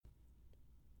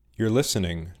You're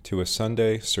listening to a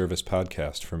Sunday service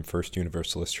podcast from First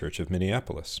Universalist Church of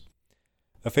Minneapolis,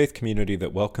 a faith community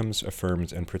that welcomes,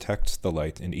 affirms, and protects the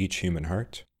light in each human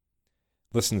heart,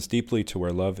 listens deeply to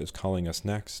where love is calling us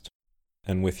next,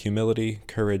 and with humility,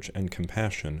 courage, and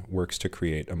compassion works to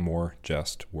create a more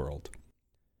just world.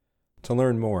 To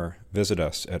learn more, visit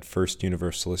us at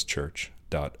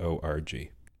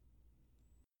firstuniversalistchurch.org.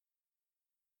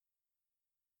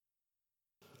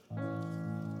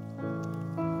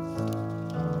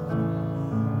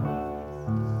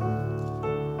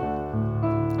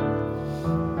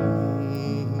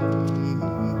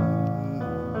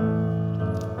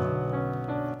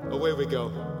 Away we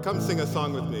go. Come sing a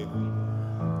song with me.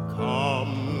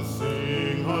 Come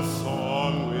sing a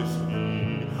song with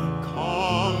me.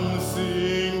 Come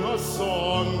sing a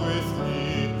song with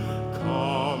me.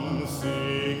 Come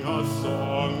sing a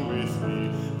song with me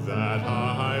that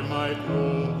I might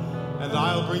know. And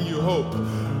I'll bring you hope.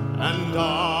 And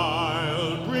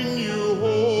I'll bring you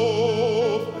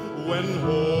hope when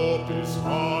hope is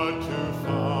hard to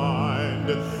find.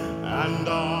 And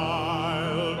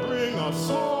I'll bring a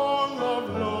song.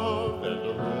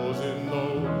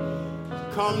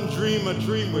 Come dream a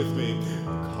dream with me.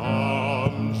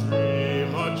 Come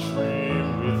dream a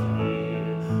dream with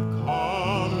me.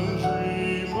 Come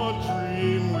dream a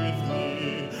dream with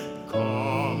me.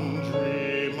 Come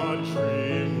dream a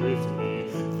dream with me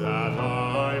that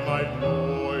I might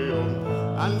know you.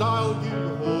 And I'll give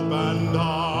you hope and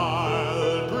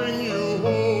I'll bring you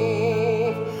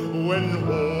hope when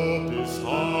hope is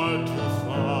hard to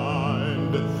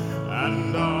find.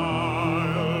 And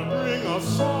I'll bring a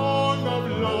song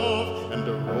of love and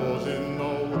a rose in the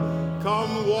wood.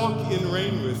 Come walk in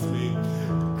rain with me.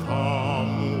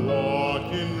 Come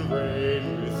walk in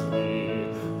rain with me.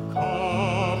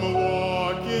 Come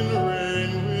walk in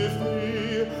rain with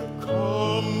me.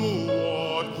 Come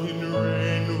walk in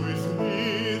rain with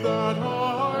me that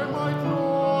I might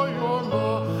know your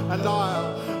love. And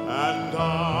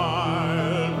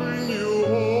I'll bring you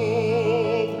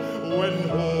hope when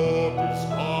hope is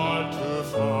hard to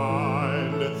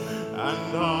find.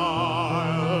 And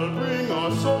I'll bring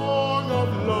a song of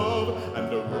love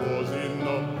and a rose in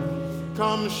the...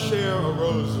 Come share a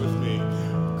rose with me.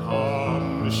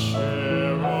 Come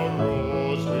share a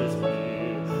rose with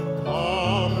me.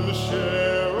 Come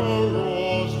share a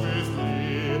rose with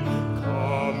me.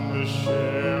 Come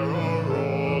share a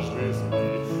rose with me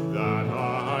that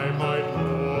I might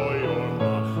know your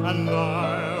love. And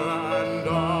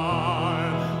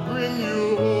I'll bring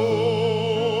you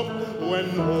hope when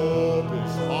hope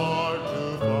is hard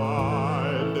to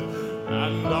find,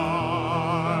 and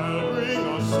I'll bring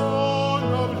a song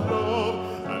of love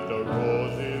and a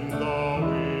rose in the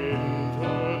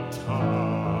winter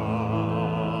time.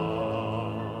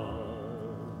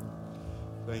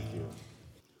 Thank you.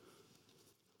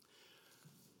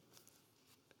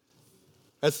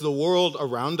 As the world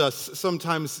around us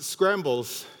sometimes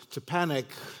scrambles to panic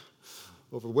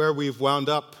over where we've wound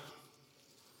up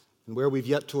and where we've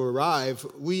yet to arrive,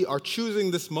 we are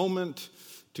choosing this moment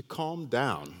to calm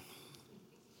down,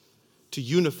 to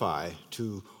unify,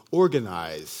 to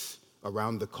organize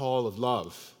around the call of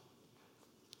love.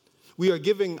 We are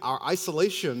giving our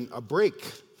isolation a break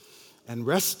and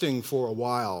resting for a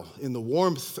while in the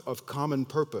warmth of common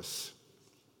purpose.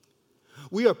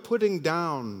 We are putting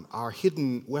down our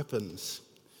hidden weapons,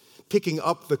 picking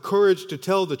up the courage to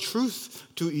tell the truth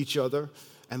to each other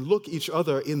and look each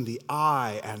other in the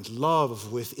eye and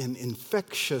love with an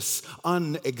infectious,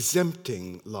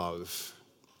 unexempting love.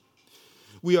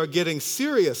 We are getting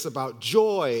serious about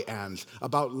joy and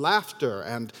about laughter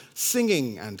and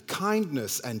singing and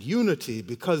kindness and unity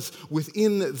because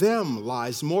within them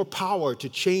lies more power to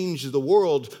change the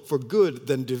world for good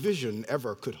than division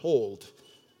ever could hold.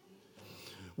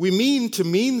 We mean to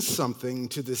mean something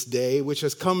to this day which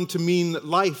has come to mean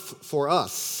life for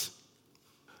us.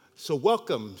 So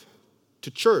welcome to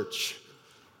church.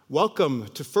 Welcome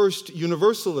to First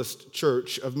Universalist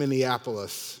Church of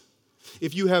Minneapolis.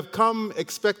 If you have come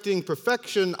expecting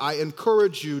perfection, I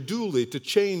encourage you duly to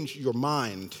change your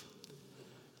mind.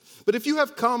 But if you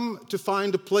have come to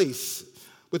find a place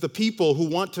with a people who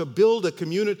want to build a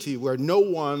community where no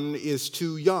one is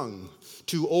too young,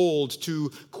 too old,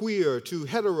 too queer, too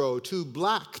hetero, too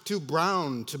black, too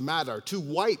brown to matter, too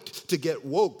white to get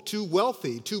woke, too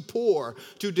wealthy, too poor,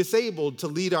 too disabled to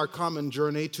lead our common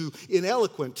journey, too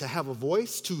ineloquent to have a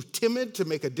voice, too timid to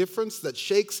make a difference that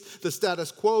shakes the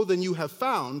status quo, then you have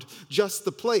found just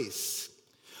the place.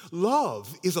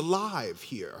 Love is alive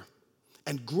here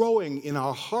and growing in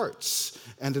our hearts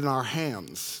and in our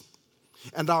hands.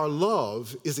 And our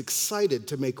love is excited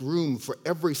to make room for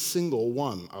every single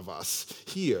one of us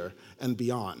here and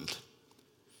beyond.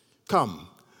 Come,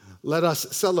 let us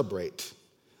celebrate.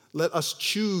 Let us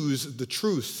choose the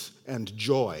truth and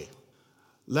joy.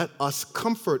 Let us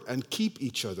comfort and keep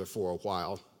each other for a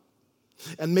while.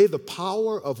 And may the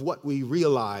power of what we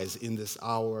realize in this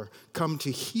hour come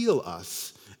to heal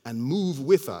us and move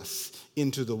with us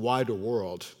into the wider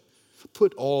world.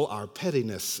 Put all our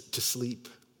pettiness to sleep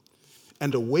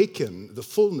and awaken the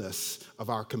fullness of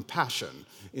our compassion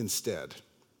instead.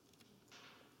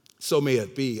 So may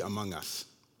it be among us.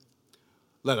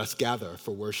 Let us gather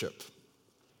for worship.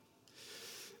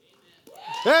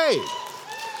 Hey!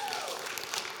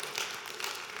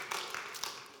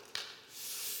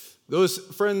 Those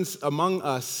friends among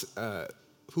us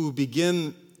who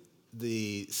begin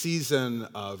the season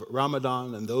of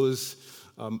Ramadan and those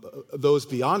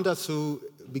beyond us who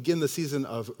begin the season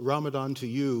of Ramadan, to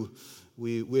you,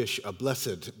 we wish a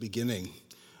blessed beginning.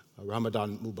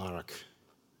 Ramadan Mubarak.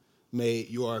 May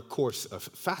your course of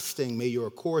fasting, may your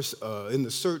course in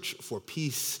the search for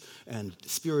peace and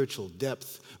spiritual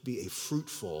depth be a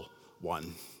fruitful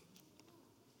one.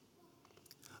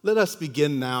 Let us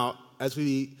begin now, as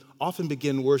we often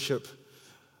begin worship,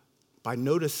 by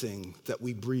noticing that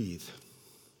we breathe,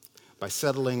 by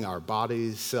settling our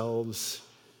bodies, selves,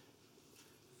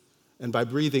 and by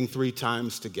breathing 3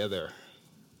 times together.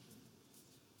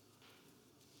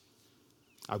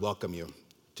 I welcome you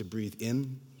to breathe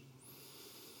in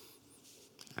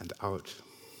and out,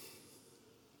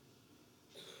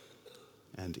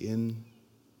 and in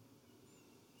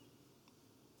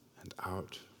and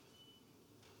out,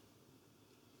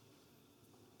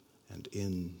 and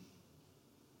in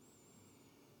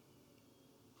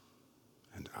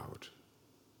and out.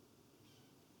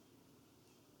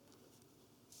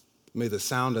 May the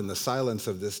sound and the silence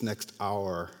of this next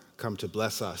hour come to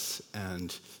bless us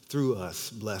and through us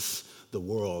bless the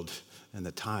world and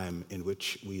the time in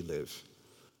which we live.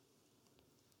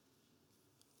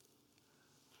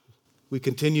 We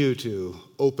continue to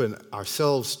open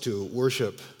ourselves to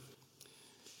worship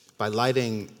by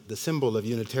lighting the symbol of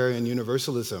Unitarian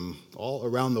Universalism all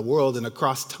around the world and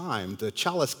across time, the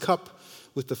chalice cup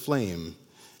with the flame.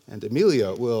 And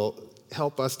Amelia will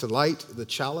help us to light the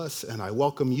chalice, and I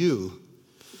welcome you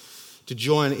to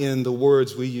join in the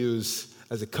words we use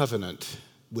as a covenant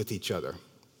with each other.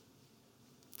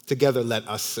 Together, let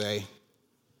us say,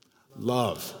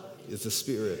 love is the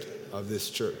spirit of this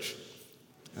church,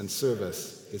 and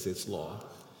service is its law.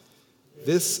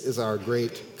 This is our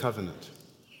great covenant,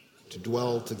 to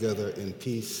dwell together in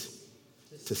peace,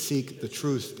 to seek the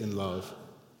truth in love,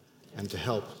 and to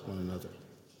help one another.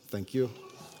 Thank you,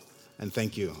 and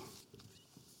thank you.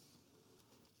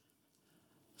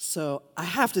 So I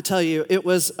have to tell you, it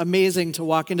was amazing to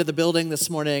walk into the building this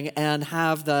morning and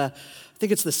have I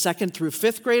think it's the 2nd through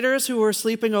 5th graders who were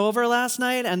sleeping over last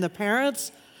night, and the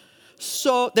parents.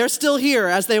 So they're still here,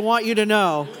 as they want you to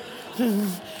know.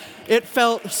 It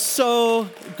felt so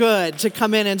good to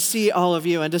come in and see all of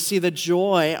you and to see the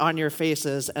joy on your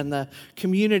faces and the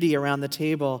community around the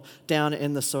table down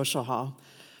in the social hall.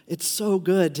 It's so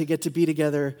good to get to be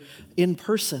together in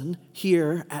person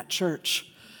here at church.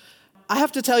 I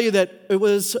have to tell you that it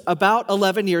was about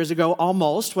 11 years ago,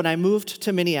 almost, when I moved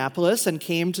to Minneapolis and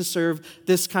came to serve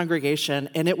this congregation,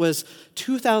 and it was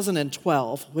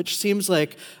 2012, which seems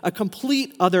like a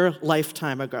complete other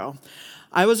lifetime ago.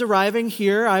 I was arriving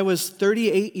here, I was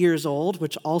 38 years old,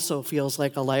 which also feels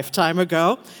like a lifetime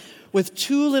ago, with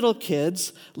 2 little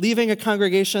kids, leaving a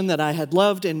congregation that I had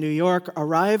loved in New York,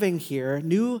 arriving here,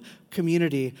 new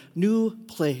community, new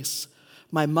place.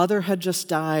 My mother had just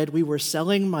died. We were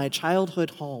selling my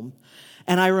childhood home.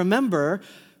 And I remember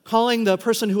calling the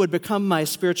person who would become my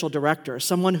spiritual director,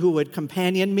 someone who would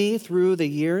companion me through the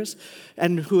years,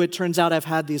 and who it turns out I've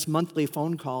had these monthly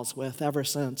phone calls with ever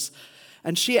since.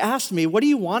 And she asked me, "What are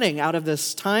you wanting out of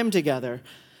this time together?"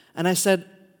 And I said,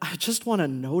 "I just want to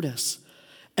notice.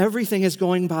 Everything is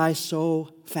going by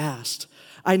so fast.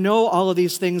 I know all of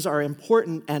these things are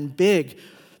important and big,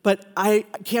 but I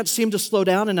can't seem to slow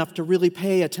down enough to really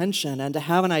pay attention and to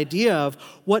have an idea of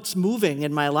what's moving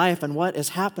in my life and what is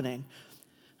happening."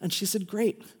 And she said,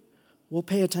 "Great, we'll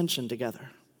pay attention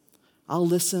together. I'll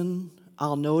listen,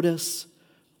 I'll notice,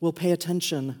 we'll pay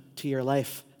attention to your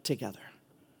life together."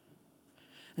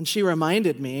 And she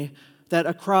reminded me that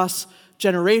across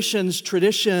generations,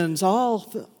 traditions,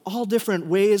 all different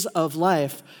ways of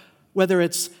life, whether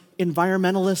it's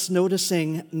environmentalists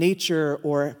noticing nature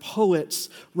or poets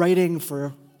writing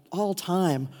for all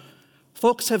time,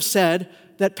 folks have said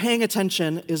that paying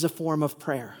attention is a form of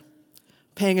prayer.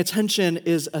 Paying attention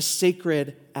is a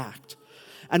sacred act.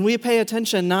 And we pay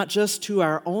attention not just to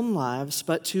our own lives,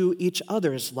 but to each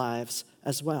other's lives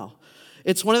as well.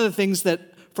 It's one of the things that,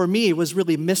 for me, was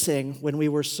really missing when we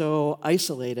were so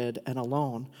isolated and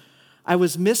alone. I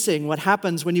was missing what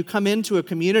happens when you come into a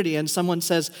community and someone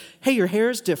says, hey, your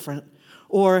hair's different.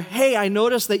 Or, hey, I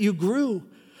noticed that you grew.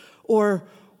 Or,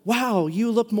 wow,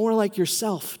 you look more like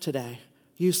yourself today.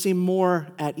 You seem more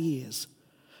at ease.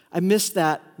 I miss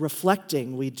that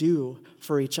reflecting we do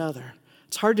for each other.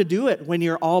 It's hard to do it when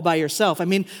you're all by yourself. I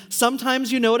mean,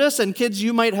 sometimes you notice, and kids,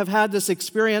 you might have had this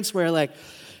experience where like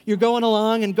you're going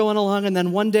along, and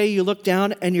then one day you look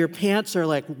down and your pants are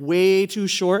like way too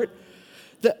short.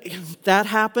 That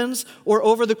happens. Or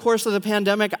over the course of the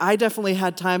pandemic, I definitely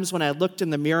had times when I looked in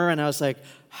the mirror and I was like,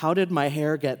 how did my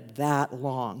hair get that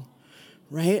long?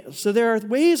 Right? So there are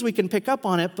ways we can pick up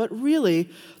on it, but really,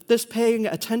 this paying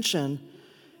attention,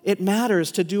 it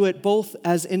matters to do it both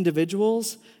as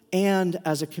individuals and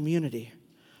as a community.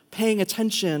 Paying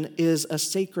attention is a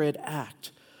sacred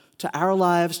act to our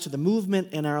lives, to the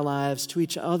movement in our lives, to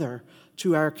each other,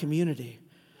 to our community.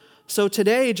 So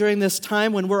today, during this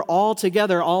time when we're all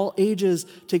together, all ages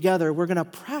together, we're going to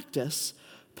practice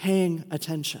paying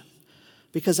attention.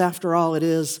 Because after all, it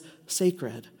is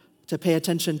sacred to pay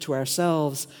attention to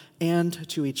ourselves and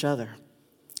to each other.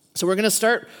 So we're going to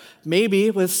start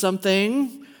maybe with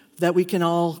something that we can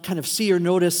all kind of see or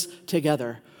notice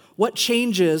together. What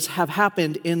changes have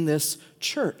happened in this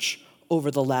church over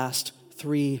the last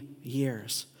 3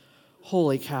 years?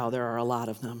 Holy cow, there are a lot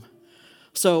of them.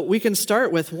 So we can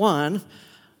start with one.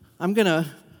 I'm going to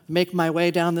make my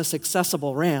way down this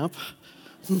accessible ramp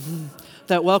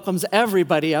that welcomes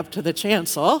everybody up to the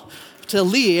chancel to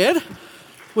lead,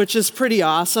 which is pretty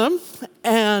awesome.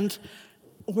 And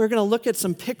we're going to look at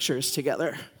some pictures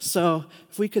together. So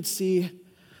if we could see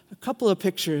a couple of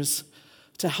pictures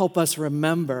to help us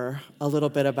remember a little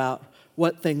bit about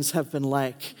what things have been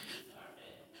like.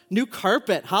 New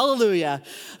carpet, hallelujah.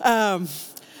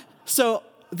 So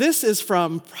this is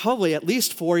from probably at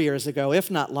least 4 years ago,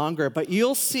 if not longer, but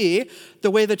you'll see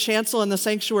the way the chancel and the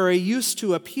sanctuary used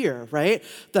to appear, right?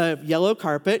 The yellow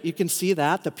carpet, you can see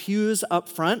that, the pews up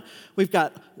front. We've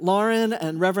got Lauren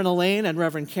and Reverend Elaine and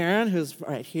Reverend Karen, who's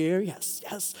right here,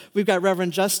 yes. We've got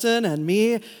Reverend Justin and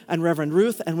me and Reverend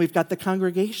Ruth, and we've got the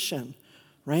congregation,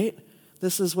 right?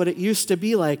 This is what it used to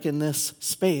be like in this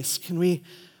space. Can we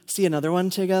see another one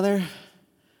together?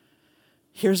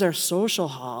 Here's our social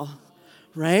hall.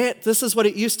 Right? This is what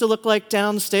it used to look like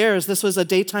downstairs. This was a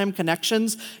Daytime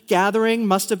Connections gathering,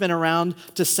 must have been around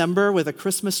December with a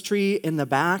Christmas tree in the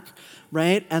back,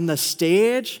 right? And the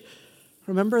stage,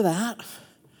 remember that?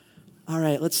 All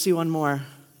right, let's see one more.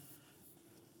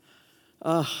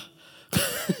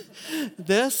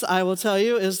 This, I will tell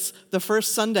you, is the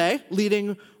first Sunday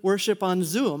leading worship on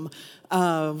Zoom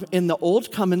in the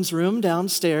old Cummins room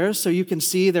downstairs. So you can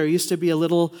see there used to be a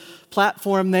little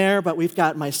platform there, but we've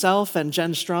got myself and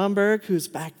Jen Stromberg, who's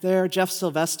back there, Jeff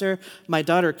Sylvester, my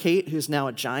daughter Kate, who's now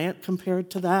a giant compared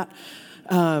to that.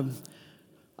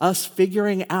 Us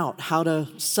figuring out how to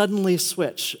suddenly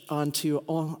switch onto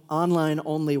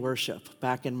online-only worship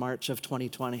back in March of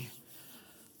 2020.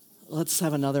 Let's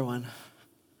have another one.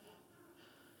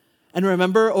 And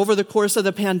remember, over the course of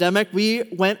the pandemic, we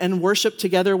went and worshiped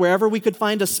together wherever we could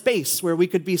find a space where we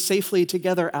could be safely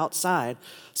together outside.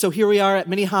 So here we are at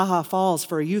Minnehaha Falls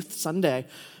for a Youth Sunday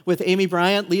with Amy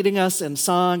Bryant leading us in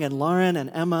song, and Lauren and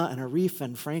Emma and Arif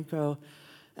and Franco.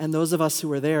 And those of us who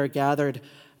were there gathered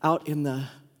out in the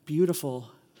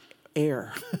beautiful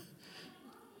air.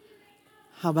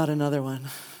 How about another one?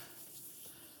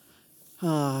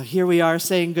 Here we are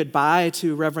saying goodbye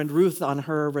to Reverend Ruth on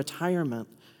her retirement.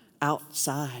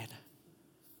 Outside.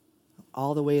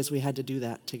 All the ways we had to do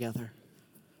that together.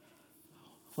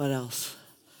 What else?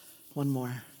 One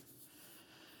more.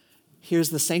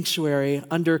 Here's the sanctuary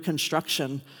under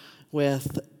construction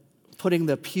with putting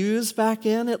the pews back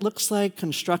in, it looks like,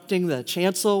 constructing the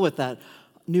chancel with that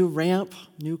new ramp,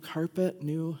 new carpet,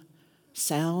 new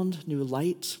sound, new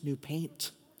light, new paint.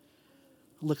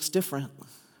 It looks different.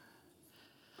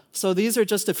 So these are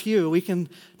just a few. We can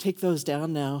take those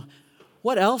down now.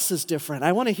 What else is different?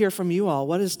 I want to hear from you all.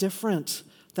 What is different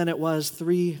than it was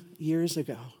 3 years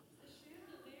ago?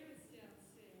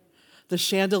 The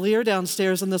chandelier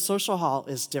downstairs in the social hall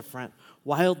is different,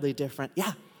 wildly different.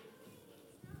 Yeah.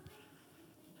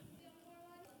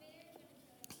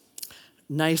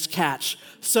 Nice catch.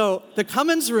 So the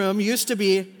Cummins room used to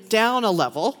be down a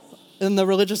level in the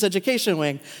religious education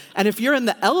wing. And if you're in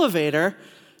the elevator,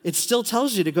 it still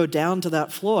tells you to go down to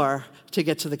that floor to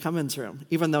get to the Cummins room,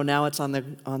 even though now it's on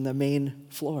the main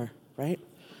floor, right?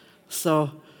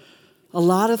 So A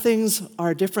lot of things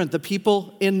are different. The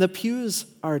people in the pews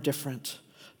are different.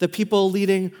 The people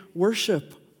leading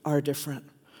worship are different.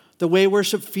 The way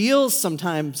worship feels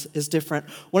sometimes is different.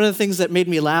 One of the things that made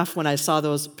me laugh when I saw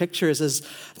those pictures is,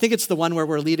 I think it's the one where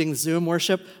we're leading Zoom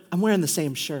worship. I'm wearing the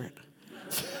same shirt.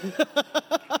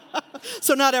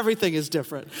 So not everything is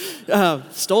different.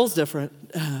 Stoll's different.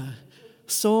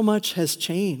 So much has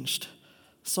changed.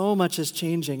 So much is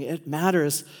changing. It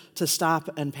matters to stop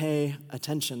and pay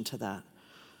attention to that,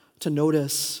 to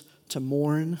notice, to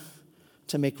mourn,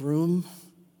 to make room.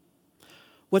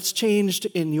 What's changed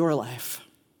in your life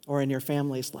or in your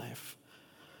family's life?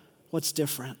 What's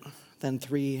different than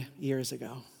 3 years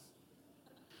ago?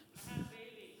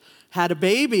 Had a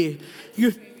baby.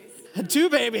 You had 2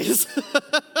 babies.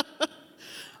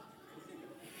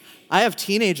 I have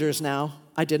teenagers now.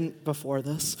 I didn't before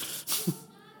this.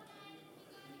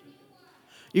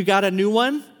 You got a new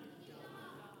one?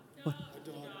 What?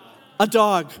 A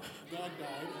dog.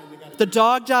 The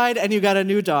dog died and you got a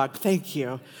new dog. Thank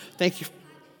you. Thank you.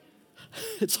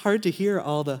 It's hard to hear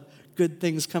all the good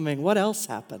things coming. What else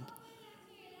happened?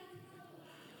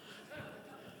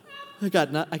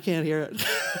 I can't hear it.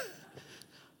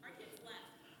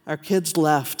 Our kids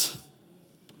left.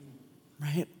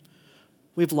 Right?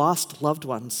 We've lost loved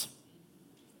ones.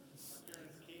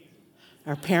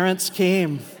 Our parents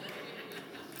came.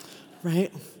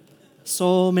 Right?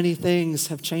 So many things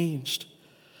have changed.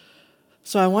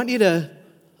 So I want you to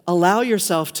allow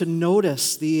yourself to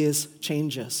notice these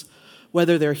changes,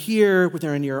 whether they're here, whether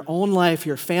they're in your own life,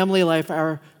 your family life,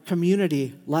 our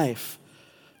community life.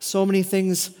 So many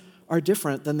things are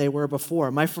different than they were before.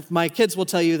 My kids will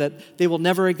tell you that they will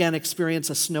never again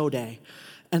experience a snow day,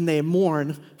 and they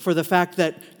mourn for the fact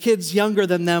that kids younger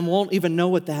than them won't even know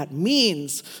what that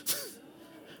means.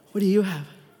 What do you have?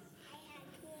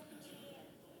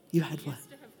 You had what?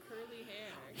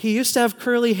 He used to have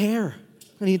curly hair,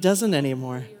 and he doesn't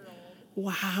anymore.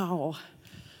 Wow.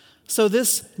 So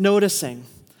this noticing,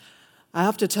 I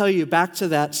have to tell you, back to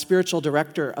that spiritual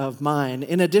director of mine,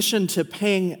 in addition to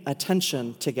paying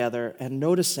attention together and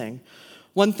noticing,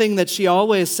 one thing that she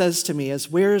always says to me is,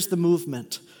 where's the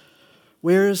movement?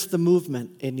 Where's the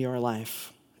movement in your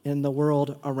life, in the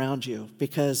world around you?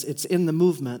 Because it's in the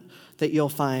movement that you'll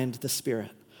find the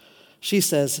Spirit. She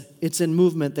says, it's in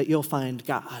movement that you'll find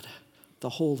God, the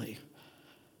Holy.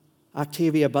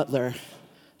 Octavia Butler,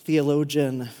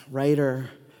 theologian,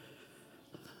 writer,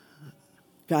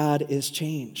 God is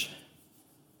change.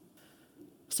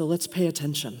 So let's pay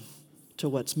attention to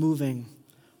what's moving,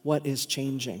 what is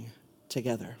changing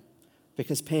together,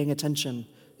 because paying attention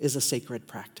is a sacred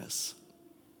practice.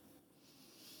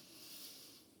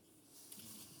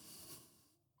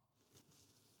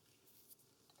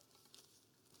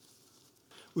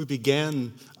 We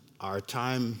began our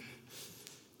time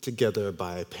together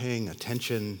by paying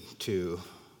attention to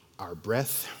our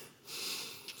breath.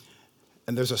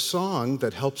 And there's a song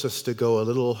that helps us to go a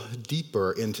little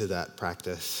deeper into that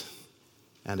practice.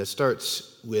 And it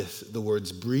starts with the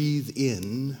words, breathe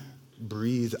in,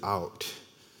 breathe out.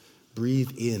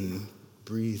 Breathe in,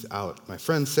 breathe out. My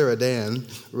friend Sarah Dan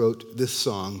wrote this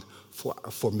song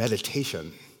for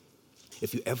meditation.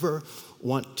 If you ever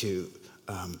want to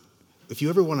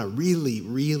really,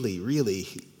 really, really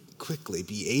quickly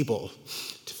be able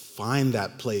to find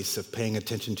that place of paying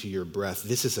attention to your breath,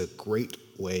 this is a great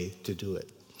way to do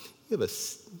it.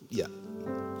 Yeah.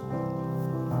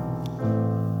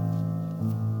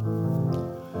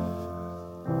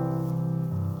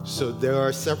 So there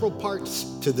are several parts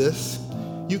to this.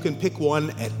 You can pick one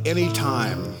at any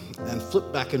time and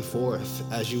flip back and forth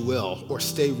as you will, or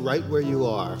stay right where you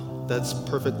are. That's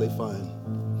perfectly fine.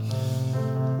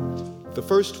 The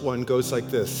first one goes like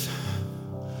this.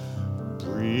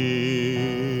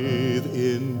 Breathe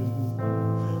in,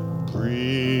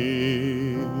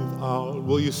 breathe out.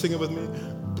 Will you sing it with me?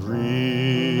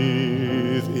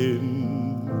 Breathe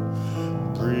in,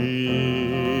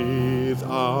 breathe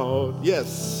out.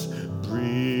 Yes,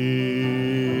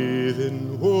 breathe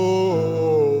in,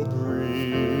 oh,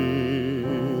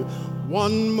 breathe.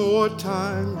 One more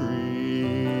time,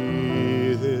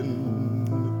 breathe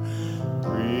in,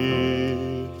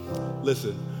 breathe.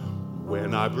 Listen.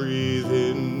 When I breathe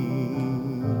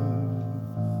in,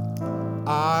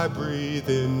 I breathe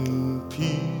in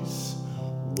peace.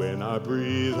 When I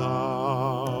breathe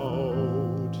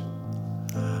out,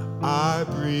 I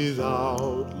breathe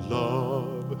out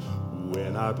love.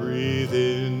 When I breathe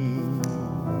in,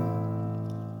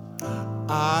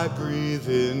 I breathe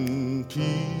in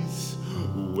peace.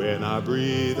 When I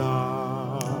breathe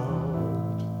out,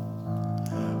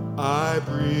 I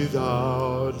breathe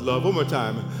out love. One more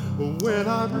time. When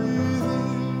I breathe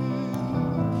in,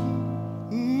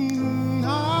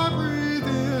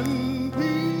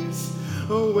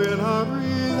 when I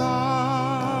breathe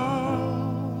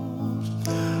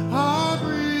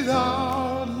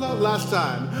out love. Last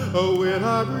time. When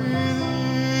I breathe in,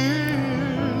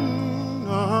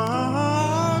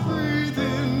 I breathe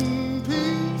in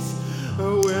peace.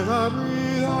 When I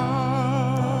breathe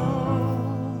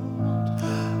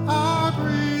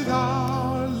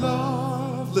out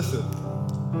love. Listen.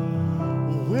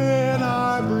 When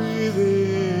I breathe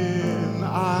in,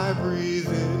 I breathe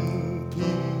in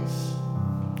peace.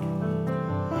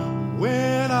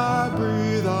 When I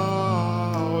breathe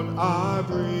out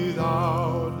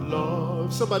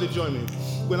love. Somebody join me.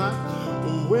 When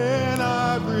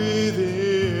I breathe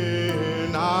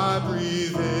in, I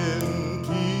breathe in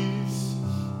peace.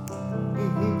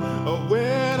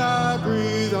 When I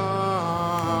breathe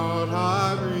out,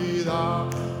 I breathe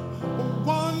out.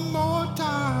 One more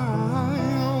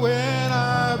time. When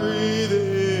I breathe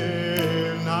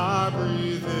in, I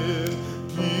breathe in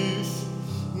peace.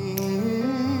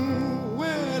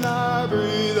 When I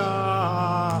breathe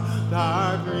out,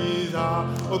 I breathe out.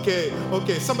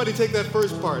 Okay, somebody take that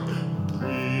first part.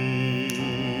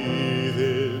 Breathe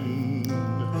in,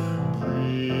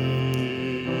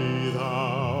 breathe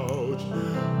out.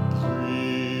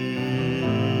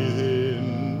 Breathe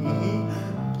in,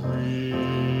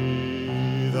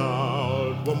 breathe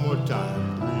out. One more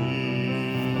time.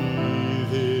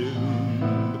 Breathe in,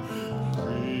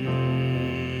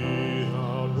 breathe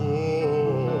out.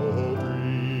 Oh,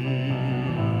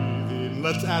 breathe in.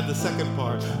 Let's add the second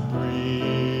part.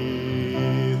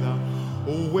 Breathe out.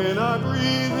 When I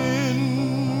breathe in,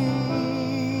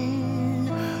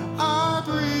 I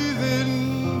breathe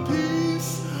in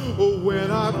peace.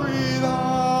 When I breathe out,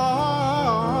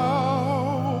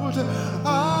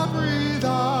 I breathe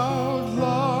out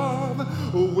love.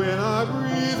 When I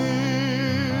breathe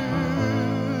in,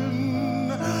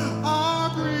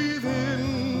 I breathe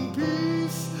in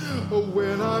peace.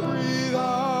 When I breathe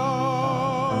out,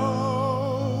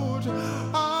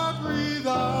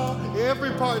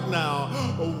 every part now.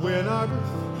 When I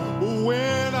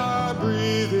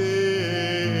breathe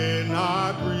in,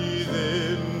 I breathe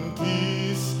in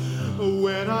peace.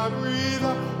 When I breathe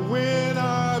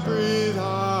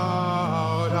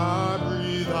out, I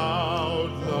breathe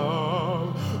out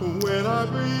love. When I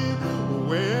breathe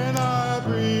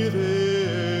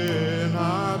in,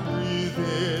 I breathe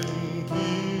in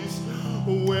peace.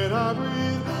 When I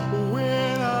breathe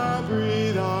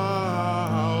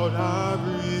out, I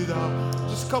breathe out.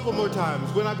 Just a couple more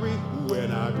times. When I breathe,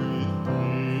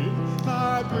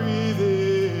 I breathe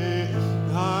in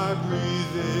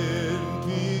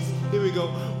peace. Here we go.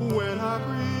 When I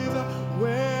breathe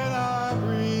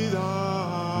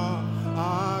out,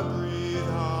 I breathe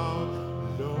out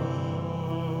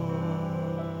love.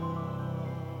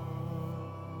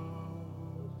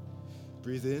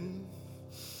 Breathe in,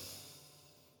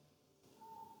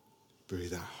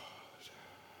 breathe out.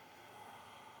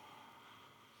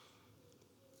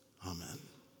 Amen.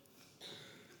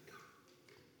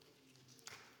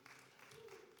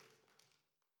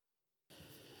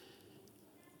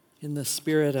 In the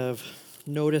spirit of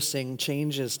noticing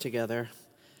changes together,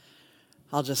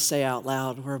 I'll just say out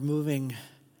loud, we're moving,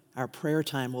 our prayer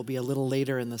time will be a little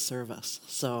later in the service,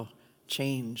 so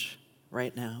change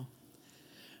right now.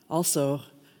 Also,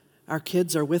 our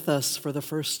kids are with us for the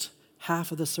first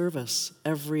half of the service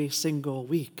every single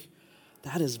week.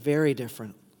 That is very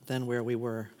different than where we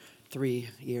were 3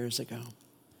 years ago.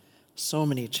 So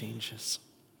many changes.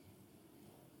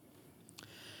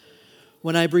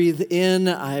 When I breathe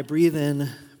in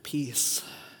peace.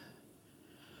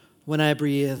 When I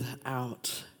breathe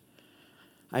out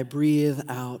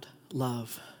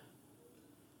love.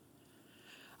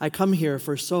 I come here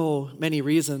for so many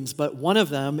reasons, but one of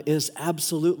them is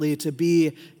absolutely to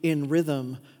be in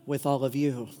rhythm with all of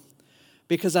you,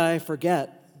 because I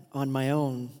forget on my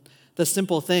own the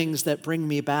simple things that bring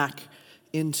me back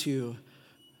into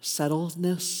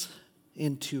settledness,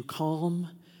 into calm,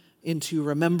 into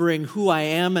remembering who I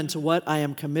am and to what I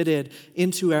am committed,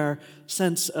 into our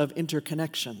sense of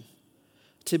interconnection.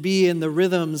 To be in the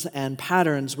rhythms and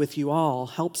patterns with you all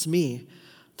helps me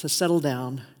to settle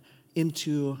down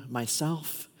into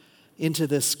myself, into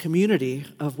this community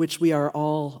of which we are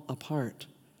all a part.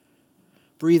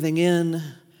 Breathing in,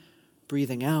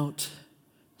 breathing out,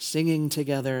 singing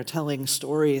together, telling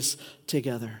stories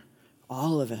together.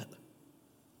 All of it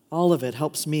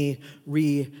helps me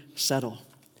resettle.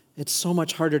 It's so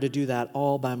much harder to do that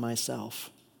all by myself.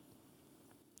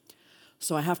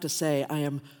 So I have to say, I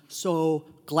am so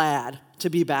glad to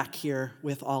be back here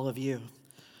with all of you.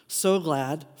 So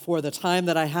glad for the time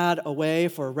that I had away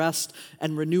for rest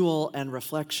and renewal and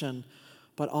reflection.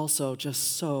 but also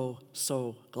just so,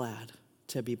 so glad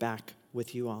to be back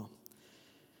with you all.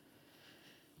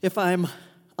 If I'm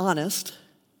honest,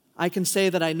 I can say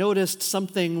that I noticed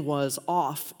something was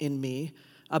off in me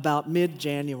about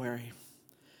mid-January.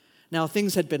 Now,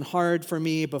 things had been hard for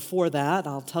me before that.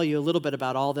 I'll tell you a little bit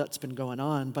about all that's been going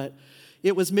on, but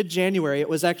it was mid-January. It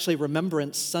was actually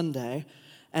Remembrance Sunday,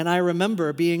 and I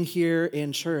remember being here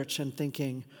in church and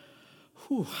thinking,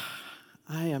 whew,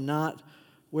 I am not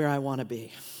where I want to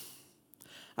be.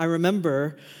 I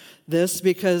remember this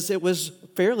because it was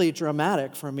fairly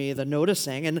dramatic for me, the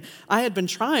noticing, and I had been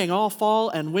trying all fall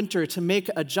and winter to make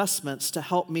adjustments to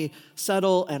help me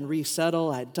settle and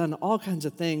resettle. I'd done all kinds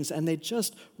of things, and they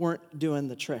just weren't doing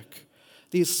the trick.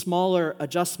 These smaller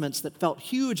adjustments that felt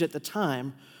huge at the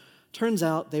time, turns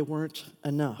out they weren't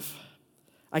enough.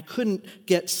 I couldn't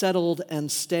get settled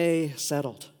and stay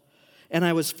settled, and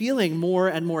I was feeling more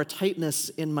and more tightness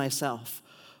in myself,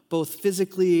 both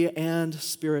physically and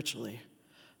spiritually.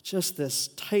 Just this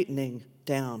tightening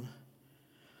down.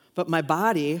 But my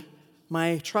body,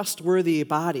 my trustworthy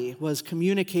body, was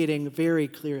communicating very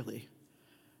clearly.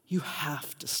 You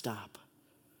have to stop.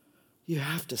 You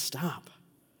have to stop.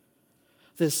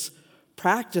 This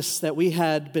practice that we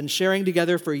had been sharing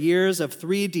together for years of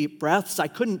 3 deep breaths, I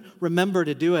couldn't remember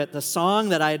to do it. The song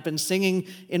that I had been singing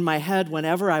in my head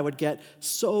whenever I would get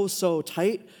so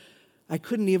tight, I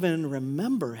couldn't even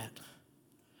remember it.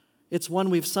 It's one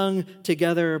we've sung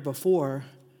together before.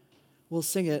 We'll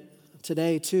sing it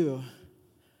today too.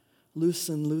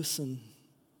 Loosen, loosen,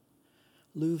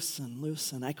 loosen,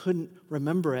 loosen. I couldn't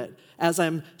remember it. As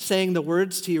I'm saying the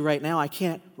words to you right now, I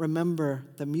can't remember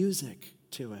the music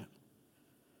to it.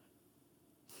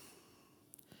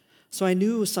 So I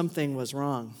knew something was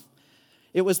wrong.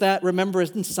 It was that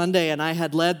Remembrance Sunday, and I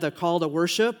had led the call to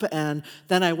worship, and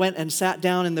then I went and sat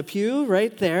down in the pew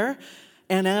right there.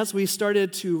 And as we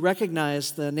started to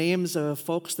recognize the names of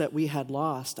folks that we had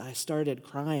lost, I started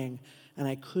crying, and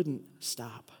I couldn't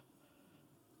stop.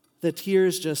 The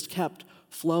tears just kept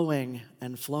flowing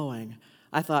and flowing.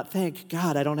 I thought, thank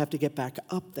God I don't have to get back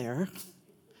up there.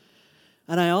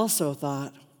 And I also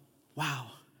thought,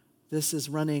 wow, this is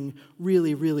running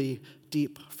really, really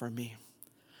deep for me.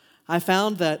 I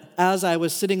found that as I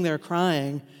was sitting there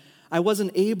crying, I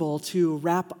wasn't able to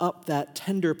wrap up that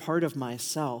tender part of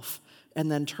myself and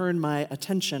then turn my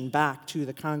attention back to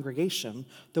the congregation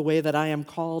the way that I am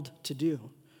called to do.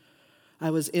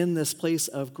 I was in this place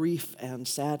of grief and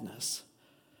sadness.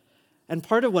 And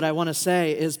part of what I want to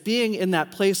say is being in that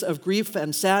place of grief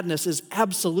and sadness is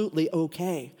absolutely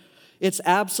okay. It's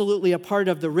absolutely a part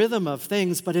of the rhythm of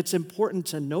things, but it's important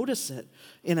to notice it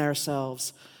in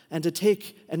ourselves and to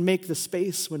take and make the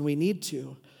space when we need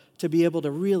to be able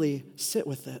to really sit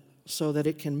with it so that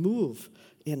it can move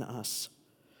in us.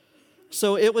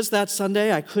 So it was that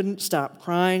Sunday, I couldn't stop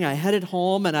crying. I headed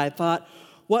home and I thought,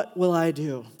 what will I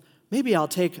do? Maybe I'll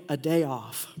take a day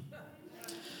off.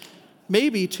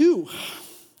 Maybe 2.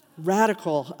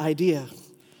 Radical idea.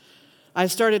 I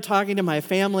started talking to my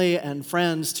family and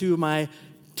friends, to my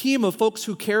team of folks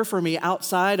who care for me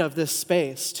outside of this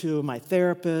space, to my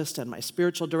therapist and my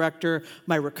spiritual director,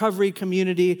 my recovery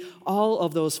community, all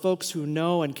of those folks who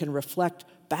know and can reflect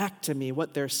back to me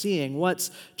what they're seeing, what's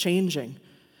changing.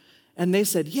 And they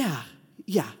said, yeah,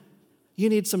 you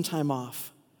need some time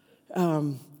off.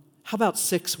 How about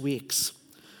 6 weeks?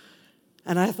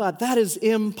 And I thought, that is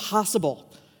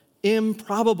impossible,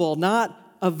 improbable,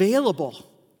 not available.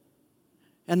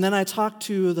 And then I talked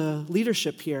to the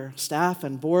leadership here, staff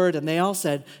and board, and they all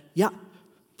said, yeah,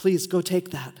 please go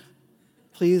take that.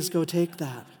 Please go take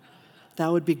that.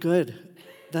 That would be good.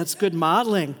 That's good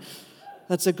modeling.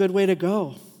 That's a good way to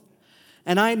go.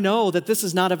 And I know that this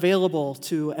is not available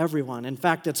to everyone. In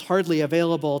fact, it's hardly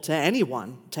available to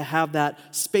anyone to have that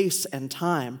space and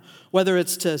time, whether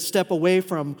it's to step away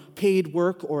from paid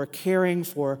work or caring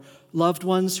for loved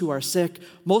ones who are sick.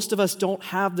 Most of us don't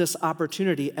have this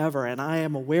opportunity ever, and I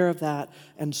am aware of that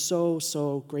and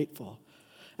so grateful.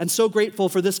 And so grateful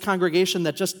for this congregation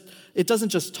that it doesn't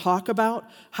just talk about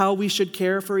how we should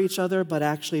care for each other, but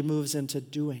actually moves into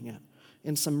doing it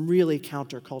in some really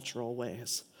countercultural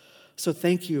ways. So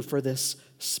thank you for this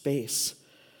space.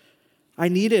 I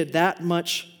needed that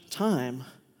much time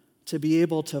to be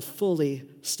able to fully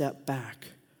step back.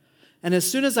 And as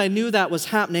soon as I knew that was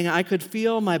happening, I could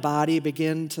feel my body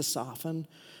begin to soften,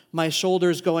 my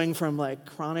shoulders going from like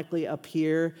chronically up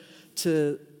here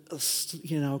to,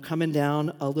 coming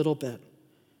down a little bit.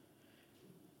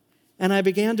 And I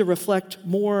began to reflect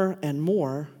more and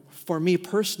more, for me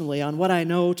personally, on what I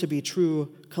know to be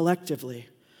true collectively.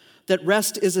 that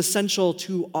rest is essential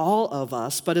to all of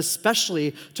us, but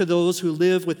especially to those who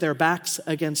live with their backs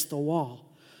against the wall.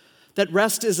 That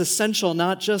rest is essential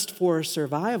not just for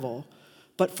survival,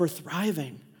 but for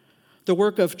thriving. The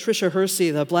work of Tricia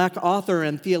Hersey, the Black author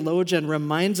and theologian,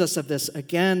 reminds us of this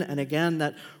again and again,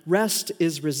 that rest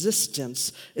is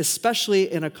resistance,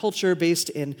 especially in a culture based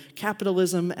in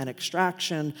capitalism and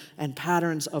extraction and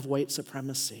patterns of white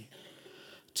supremacy.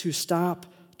 To stop,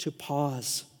 to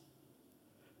pause.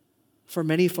 For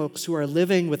many folks who are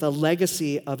living with a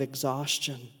legacy of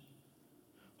exhaustion.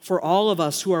 For all of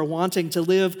us who are wanting to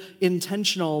live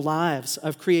intentional lives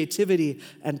of creativity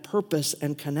and purpose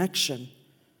and connection.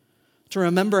 To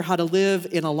remember how to live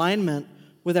in alignment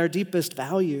with our deepest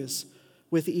values,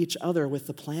 with each other, with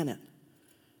the planet.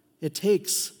 It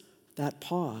takes that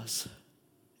pause.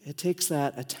 It takes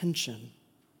that attention,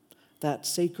 that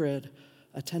sacred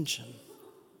attention.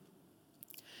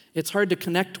 It's hard to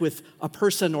connect with a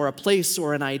person or a place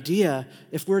or an idea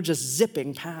if we're just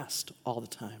zipping past all the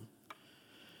time.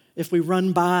 If we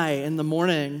run by in the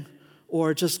morning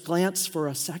or just glance for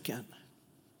a second.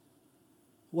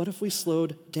 What if we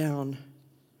slowed down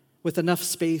with enough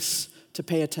space to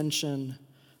pay attention,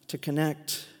 to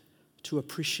connect, to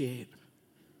appreciate?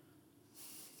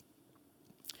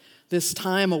 This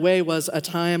time away was a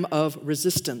time of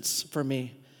resistance for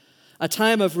me, a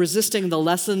time of resisting the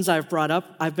lessons I've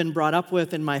been brought up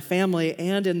with in my family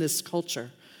and in this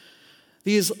culture.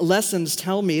 These lessons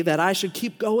tell me that I should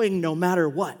keep going no matter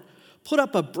what. Put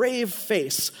up a brave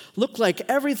face. Look like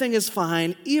everything is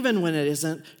fine, even when it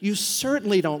isn't. You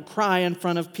certainly don't cry in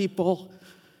front of people.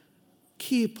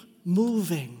 Keep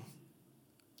moving.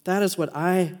 That is what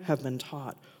I have been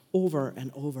taught over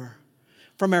and over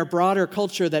from our broader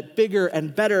culture, that bigger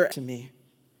and better to me.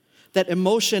 That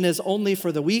emotion is only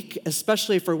for the weak,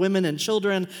 especially for women and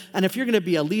children. And if you're going to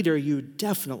be a leader, you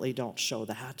definitely don't show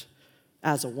that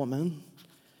as a woman.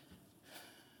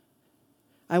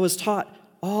 I was taught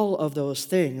all of those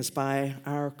things by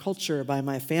our culture, by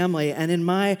my family. And in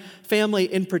my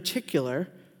family in particular,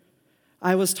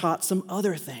 I was taught some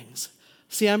other things.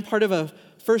 See, I'm part of a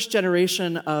first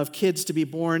generation of kids to be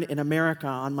born in America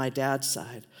on my dad's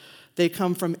side. They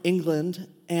come from England,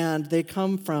 and they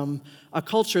come from a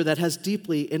culture that has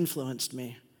deeply influenced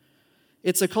me.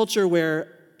 It's a culture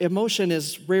where emotion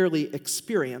is rarely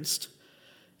experienced,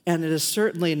 and it is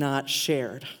certainly not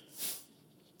shared.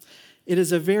 It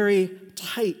is a very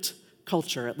tight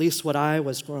culture, at least what I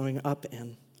was growing up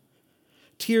in.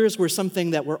 Tears were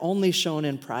something that were only shown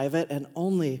in private and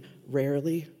only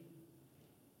rarely.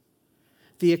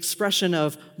 The expression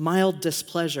of mild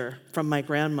displeasure from my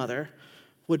grandmother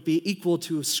would be equal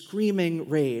to screaming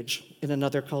rage in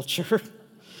another culture.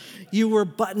 You were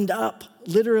buttoned up,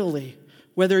 literally,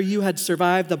 whether you had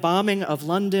survived the bombing of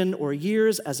London or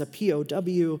years as a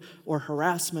POW or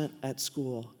harassment at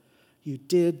school. You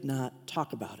did not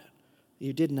talk about it.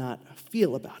 You did not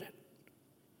feel about it.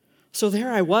 So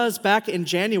there I was back in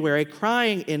January,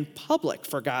 crying in public,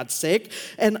 for God's sake,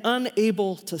 and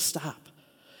unable to stop.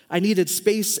 I needed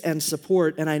space and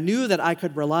support, and I knew that I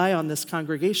could rely on this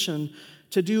congregation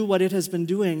to do what it has been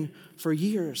doing for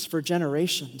years, for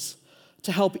generations,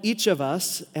 to help each of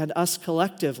us and us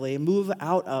collectively move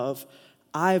out of,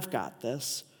 I've got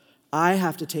this, I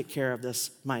have to take care of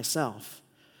this myself,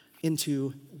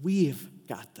 into we've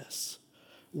got this.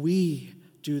 We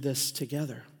do this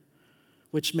together,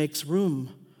 which makes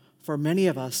room for many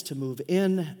of us to move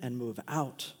in and move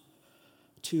out,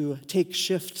 to take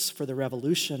shifts for the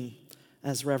revolution,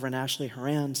 as Reverend Ashley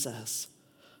Horan says,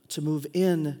 to move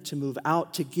in, to move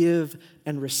out, to give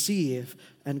and receive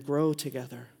and grow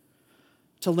together,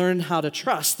 to learn how to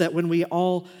trust that when we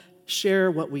all share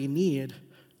what we need,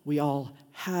 we all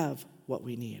have what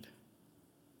we need.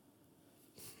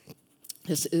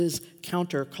 This is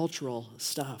countercultural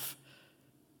stuff.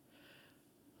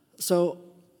 So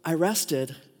I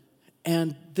rested,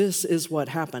 and this is what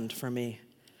happened for me.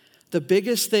 The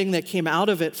biggest thing that came out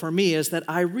of it for me is that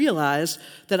I realized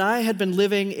that I had been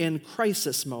living in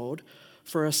crisis mode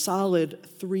for a solid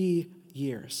 3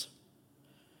 years.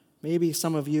 Maybe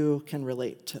some of you can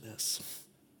relate to this.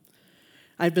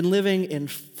 I've been living in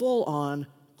full-on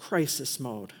crisis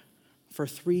mode for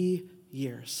 3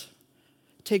 years.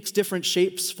 It takes different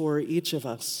shapes for each of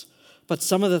us, but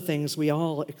some of the things we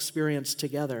all experience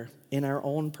together in our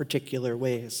own particular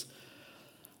ways.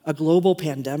 A global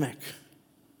pandemic,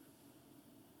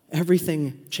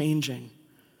 everything changing,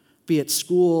 be it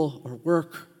school or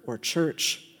work or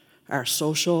church, our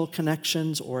social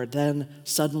connections or then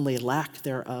suddenly lack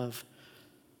thereof.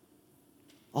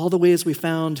 All the ways we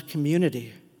found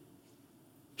community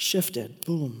shifted,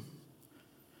 boom.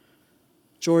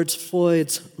 George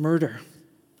Floyd's murder,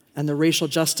 and the racial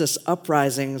justice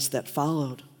uprisings that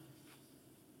followed.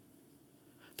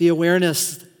 The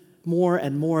awareness more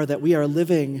and more that we are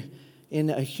living in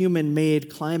a human-made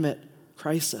climate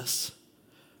crisis,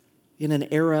 in an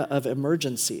era of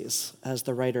emergencies, as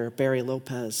the writer Barry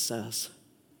Lopez says.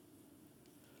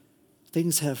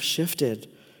 Things have shifted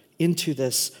into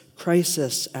this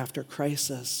crisis after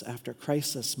crisis after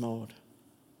crisis mode.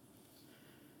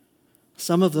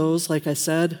 Some of those, like I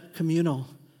said, communal.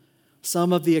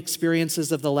 Some of the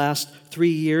experiences of the last 3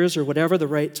 years, or whatever the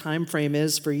right time frame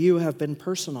is for you, have been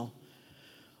personal.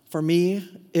 For me,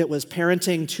 it was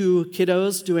parenting 2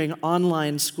 kiddos, doing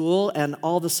online school, and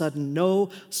all of a sudden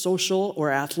no social or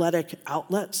athletic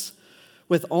outlets,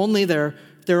 with only their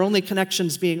only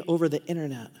connections being over the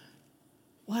internet.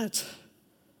 What?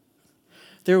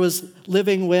 There was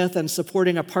living with and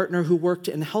supporting a partner who worked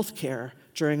in healthcare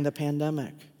during the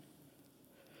pandemic.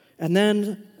 And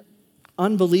then,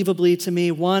 unbelievably to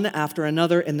me, one after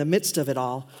another in the midst of it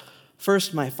all,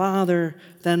 first my father,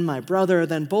 then my brother,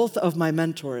 then both of my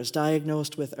mentors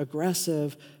diagnosed with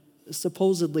aggressive,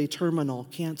 supposedly terminal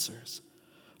cancers,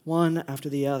 one after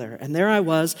the other. And there I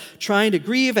was, trying to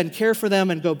grieve and care for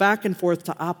them and go back and forth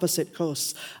to opposite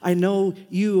coasts. I know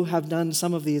you have done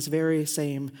some of these very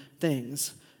same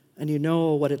things, and you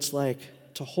know what it's like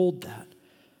to hold that.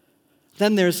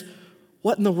 Then there's,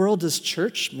 what in the world does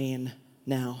church mean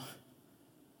now?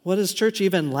 What is church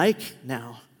even like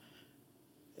now?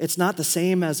 It's not the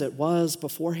same as it was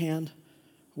beforehand.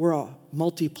 We're a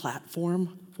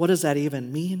multi-platform. What does that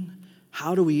even mean?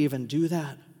 How do we even do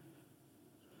that?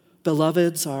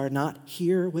 Beloveds are not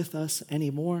here with us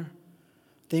anymore.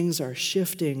 Things are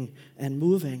shifting and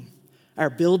moving. Our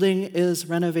building is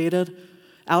renovated.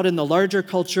 Out in the larger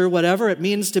culture, whatever it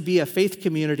means to be a faith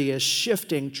community is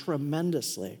shifting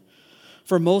tremendously.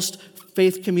 For most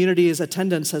faith communities,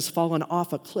 attendance has fallen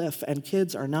off a cliff, and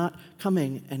kids are not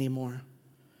coming anymore.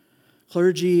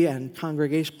 Clergy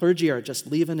are just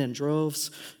leaving in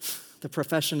droves, the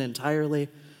profession entirely.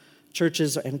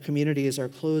 Churches and communities are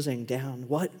closing down.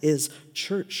 What is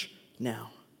church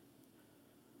now?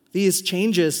 These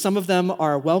changes, some of them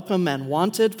are welcome and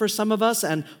wanted for some of us,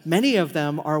 and many of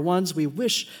them are ones we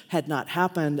wish had not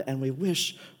happened, and we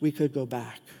wish we could go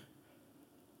back.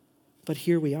 But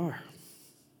here we are.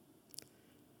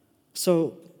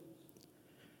 So,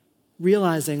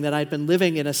 realizing that I'd been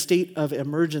living in a state of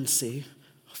emergency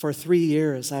for 3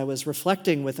 years, I was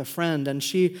reflecting with a friend, and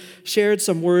she shared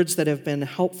some words that have been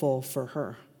helpful for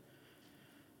her.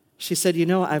 She said,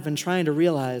 I've been trying to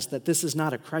realize that this is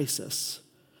not a crisis.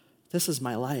 This is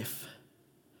my life.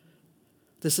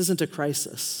 This isn't a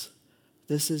crisis.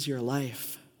 This is your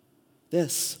life.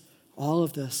 All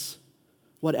of this,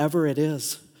 whatever it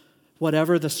is,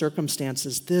 whatever the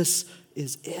circumstances, this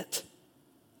is it.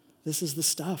 This is the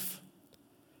stuff.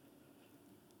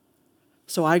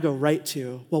 So I go right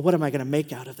to, what am I going to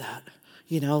make out of that?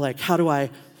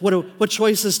 What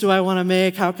choices do I want to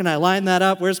make? How can I line that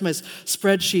up? Where's my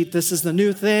spreadsheet? This is the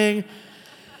new thing.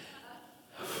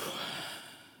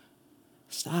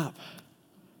 Stop.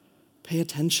 Pay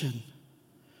attention.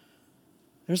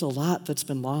 There's a lot that's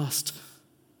been lost.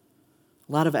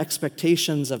 A lot of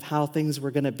expectations of how things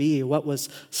were going to be, what was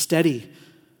steady,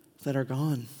 that are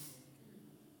gone.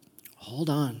 Hold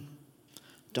on.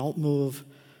 Don't move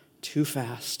too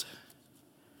fast.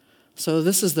 So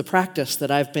this is the practice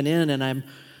that I've been in, and I'm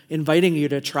inviting you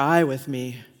to try with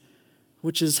me,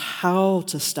 which is how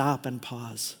to stop and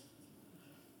pause.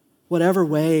 Whatever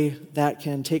way that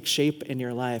can take shape in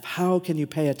your life, how can you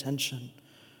pay attention?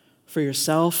 For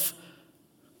yourself,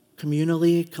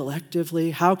 communally,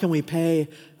 collectively, how can we pay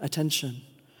attention?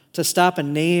 To stop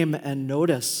and name and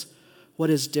notice what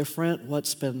is different,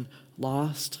 what's been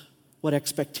lost, what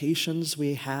expectations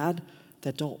we had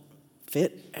that don't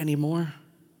fit anymore.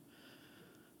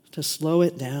 To slow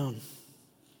it down.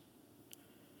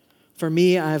 For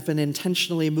me, I've been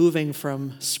intentionally moving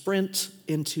from sprint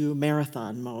into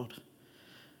marathon mode.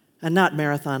 And not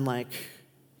marathon like,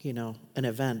 an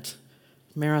event.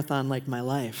 Marathon like my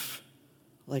life,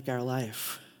 like our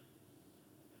life.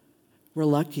 We're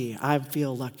lucky, I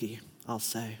feel lucky, I'll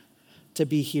say, to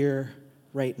be here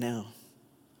right now.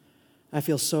 I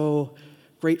feel so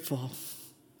grateful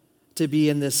to be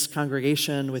in this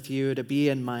congregation with you, to be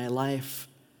in my life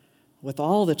with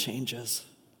all the changes,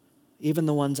 even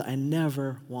the ones I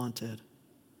never wanted.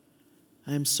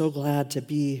 I am so glad to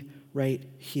be right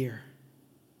here.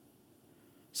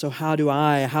 So how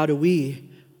do we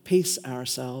pace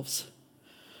ourselves?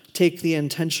 Take the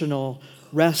intentional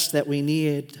rest that we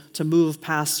need to move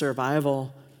past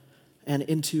survival and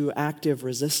into active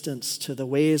resistance to the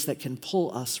ways that can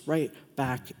pull us right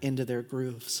back into their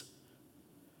grooves.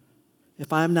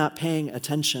 If I'm not paying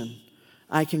attention,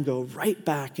 I can go right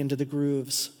back into the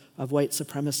grooves of white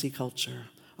supremacy culture,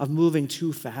 of moving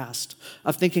too fast,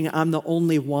 of thinking I'm the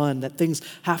only one, that things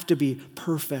have to be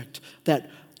perfect, that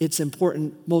it's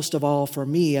important most of all for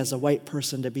me as a white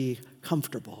person to be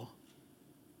comfortable.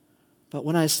 But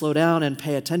when I slow down and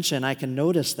pay attention, I can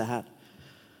notice that,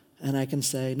 and I can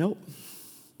say, nope,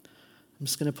 I'm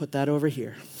just going to put that over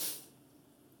here.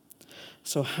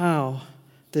 So how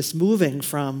this moving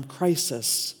from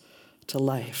crisis to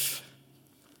life?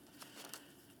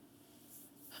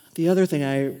 The other thing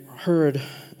I heard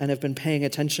and have been paying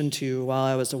attention to while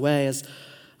I was away is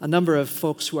a number of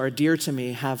folks who are dear to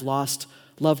me have lost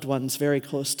loved ones very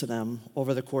close to them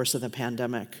over the course of the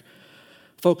pandemic.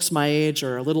 Folks my age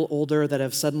or a little older that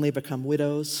have suddenly become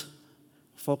widows,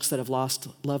 folks that have lost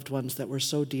loved ones that were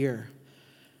so dear.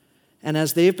 And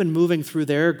as they've been moving through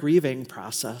their grieving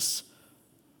process,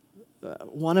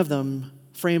 one of them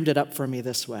framed it up for me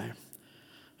this way.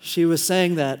 She was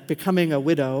saying that becoming a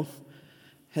widow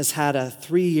has had a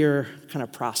 3-year kind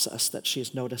of process that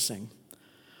she's noticing.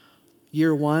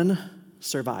 Year 1,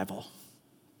 survival.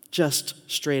 Just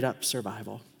straight up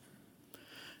survival.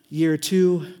 Year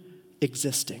 2,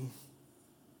 existing.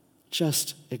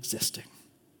 Just existing.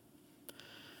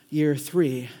 Year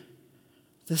 3,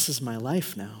 this is my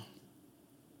life now.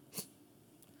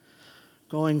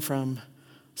 Going from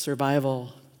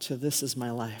survival to this is my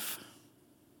life.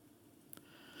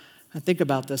 I think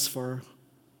about this for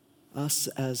us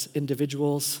as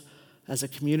individuals, as a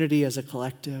community, as a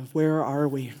collective. Where are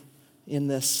we in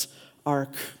this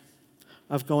arc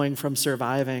of going from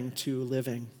surviving to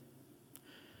living?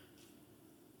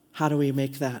 How do we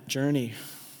make that journey?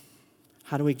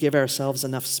 How do we give ourselves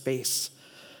enough space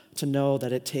to know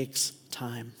that it takes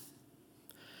time?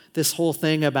 This whole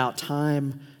thing about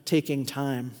time taking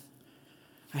time,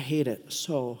 I hate it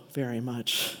so very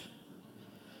much.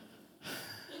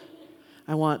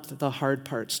 I want the hard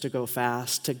parts to go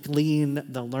fast, to glean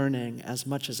the learning as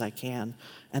much as I can,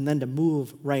 and then to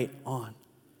move right on.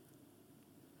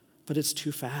 But it's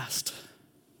too fast.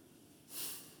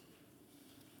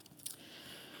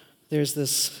 There's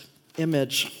this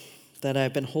image that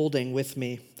I've been holding with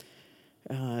me.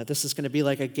 This is going to be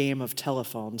like a game of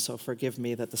telephone, so forgive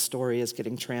me that the story is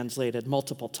getting translated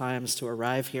multiple times to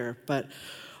arrive here. But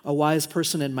a wise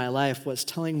person in my life was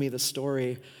telling me the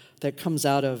story that comes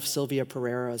out of Sylvia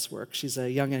Pereira's work. She's a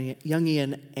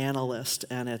Jungian analyst,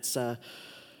 and it's a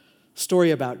story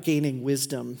about gaining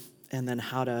wisdom and then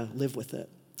how to live with it.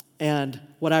 And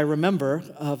what I remember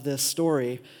of this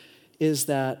story is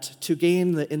that to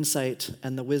gain the insight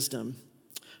and the wisdom,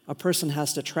 a person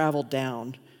has to travel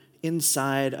down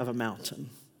inside of a mountain,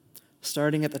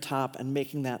 starting at the top and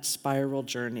making that spiral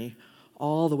journey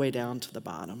all the way down to the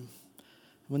bottom.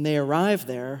 When they arrive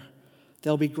there,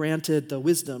 they'll be granted the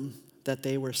wisdom that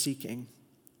they were seeking.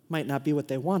 Might not be what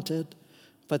they wanted,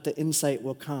 but the insight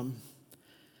will come.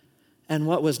 And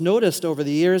what was noticed over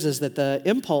the years is that the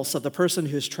impulse of the person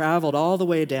who's traveled all the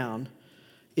way down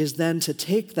is then to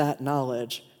take that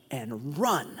knowledge and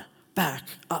run back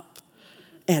up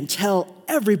and tell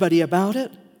everybody about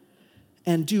it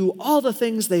and do all the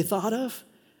things they thought of,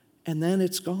 and then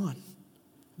it's gone.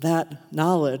 That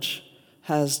knowledge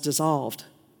has dissolved.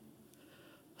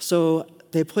 So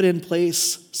they put in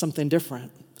place something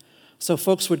different. So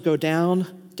folks would go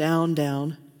down, down,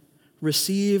 down,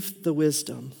 receive the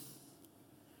wisdom,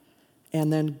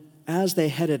 and then as they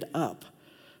headed up,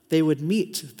 they would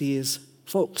meet these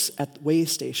folks at way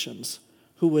stations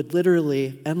who would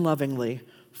literally and lovingly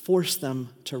force them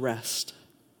to rest.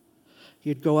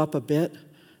 You'd go up a bit,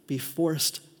 be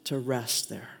forced to rest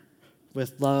there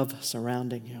with love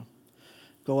surrounding you.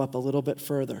 Go up a little bit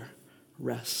further,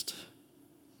 rest.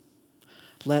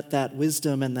 Let that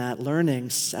wisdom and that learning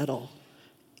settle,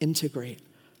 integrate,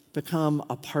 become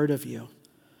a part of you,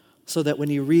 so that when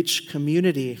you reach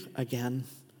community again,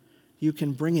 you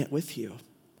can bring it with you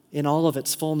in all of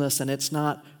its fullness, and it's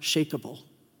not shakeable.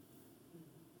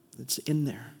 It's in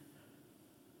there.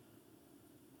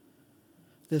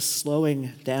 This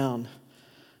slowing down,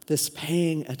 this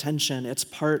paying attention, it's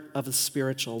part of the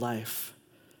spiritual life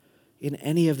in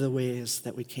any of the ways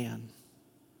that we can.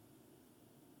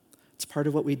 It's part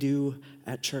of what we do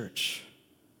at church.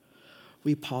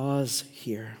 We pause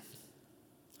here.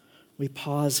 We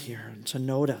pause here to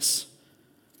notice.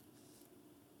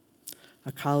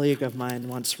 A colleague of mine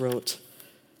once wrote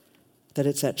that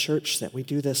it's at church that we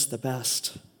do this the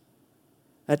best.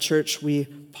 At church, we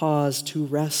pause to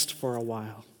rest for a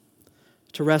while,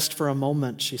 to rest for a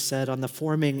moment, she said, on the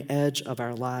forming edge of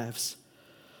our lives,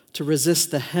 to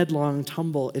resist the headlong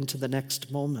tumble into the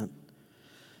next moment,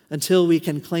 until we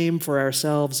can claim for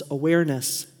ourselves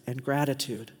awareness and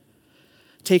gratitude,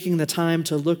 taking the time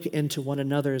to look into one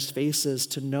another's faces,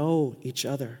 to know each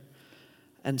other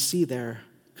and see their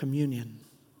communion.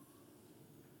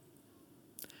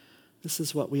 This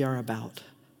is what we are about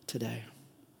today.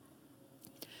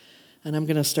 And I'm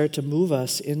going to start to move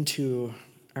us into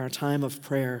our time of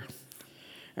prayer,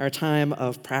 our time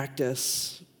of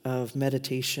practice, of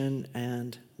meditation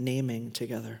and naming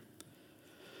together.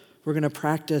 We're going to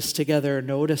practice together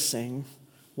noticing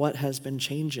what has been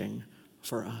changing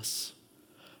for us,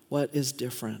 what is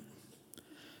different,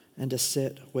 and to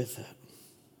sit with it.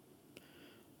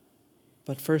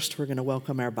 But first, we're going to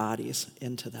welcome our bodies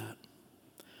into that.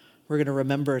 We're going to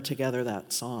remember together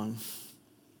that song,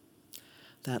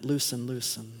 that loosen,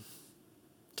 loosen,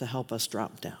 to help us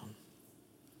drop down.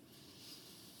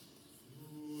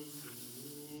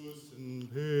 Loosen,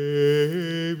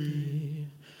 baby,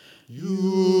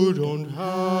 you don't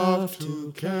have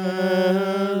to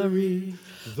carry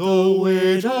the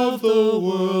weight of the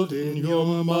world in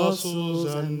your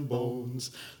muscles and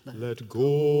bones. Let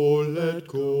go, let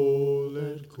go,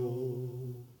 let go.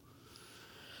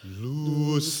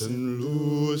 Loosen,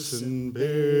 loosen,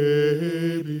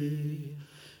 baby.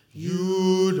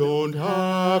 You don't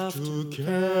have to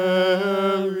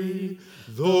carry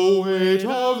the weight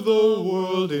of the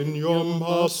world in your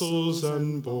muscles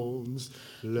and bones.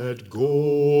 Let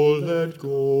go, let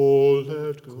go,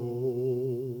 let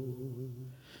go.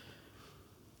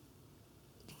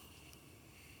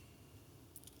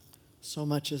 So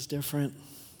much is different.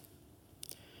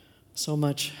 So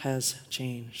much has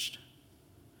changed.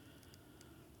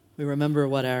 We remember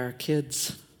what our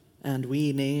kids and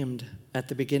we named at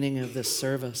the beginning of this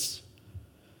service.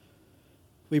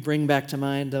 We bring back to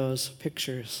mind those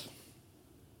pictures,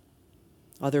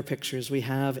 other pictures we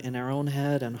have in our own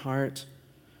head and heart,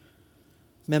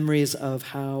 memories of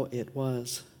how it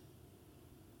was,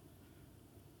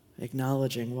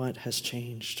 acknowledging what has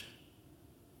changed.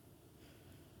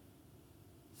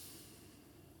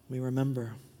 We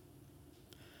remember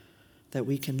that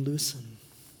we can loosen.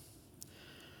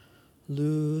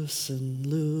 Loosen,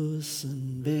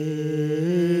 loosen,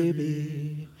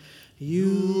 baby.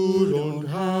 You don't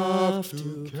have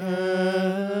to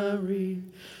carry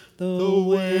the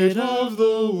weight of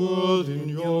the world in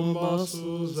your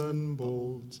muscles and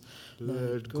bones.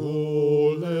 Let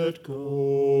go, let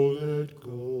go, let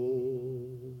go.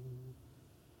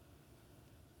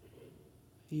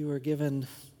 You were given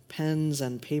pens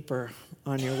and paper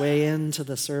on your way into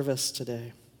the service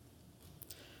today.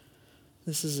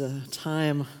 This is a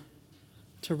time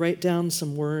to write down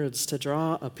some words, to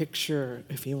draw a picture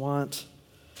if you want,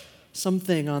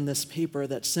 something on this paper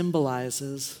that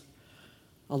symbolizes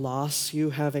a loss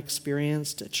you have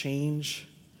experienced, a change,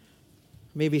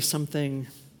 maybe something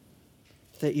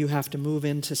that you have to move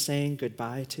into saying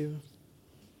goodbye to.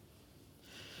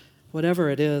 Whatever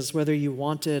it is, whether you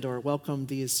wanted or welcomed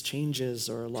these changes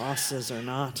or losses or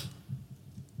not,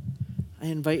 I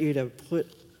invite you to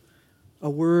put a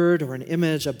word or an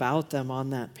image about them on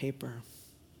that paper.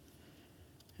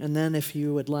 And then if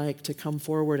you would like to come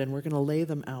forward, and we're going to lay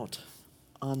them out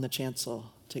on the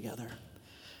chancel together.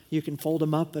 You can fold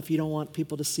them up if you don't want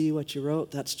people to see what you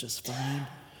wrote. That's just fine.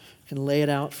 You can lay it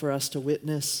out for us to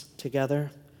witness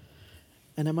together.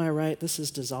 And am I right? This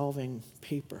is dissolving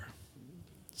paper.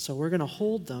 So we're going to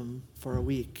hold them for a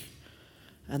week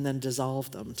and then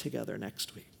dissolve them together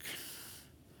next week.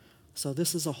 So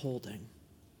this is a holding,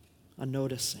 a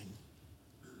noticing.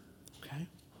 Okay?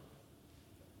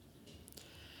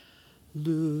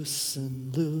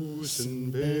 Loosen, loosen,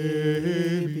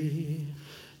 baby.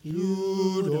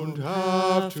 You don't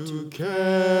have to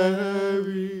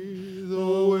carry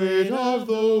the weight of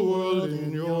the world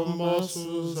in your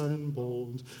muscles and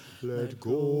bones. Let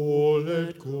go,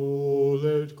 let go,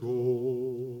 let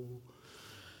go.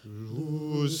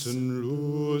 Loosen,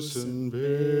 loosen,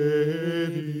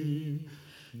 baby.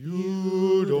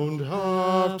 You don't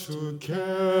have to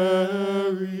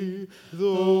carry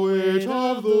the weight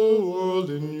of the world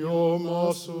in your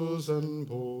muscles and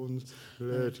bones.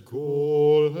 Let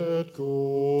go, let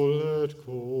go, let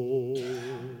go.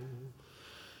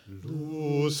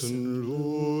 Loosen,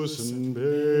 loosen,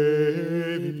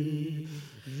 baby.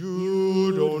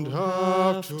 You don't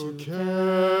have to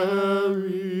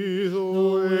carry the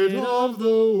weight of the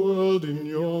world in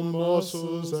your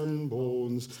muscles and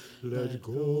bones. Let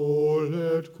go,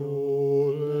 let go,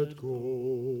 let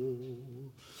go.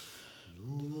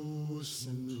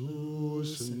 Loosen,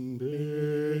 loosen,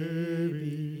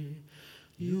 baby.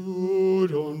 You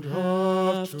don't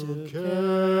have to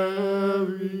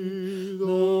carry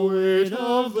the weight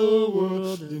of the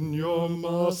world in your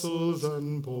muscles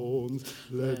and bones.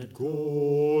 Let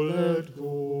go, let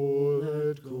go,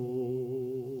 let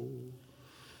go.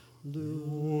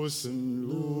 Loosen,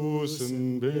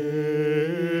 loosen,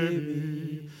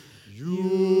 baby.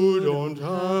 You don't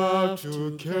have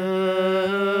to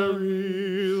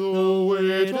carry the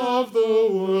weight of the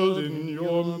world in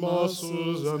your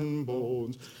muscles and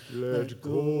bones. Let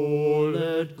go,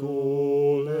 let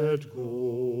go, let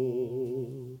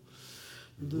go.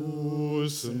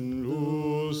 Loosen,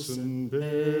 loosen,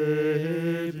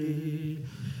 baby.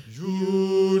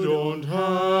 You don't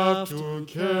have to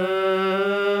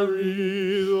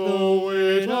carry the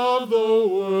weight of the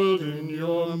world in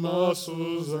your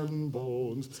muscles and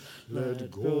bones.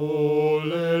 Let go,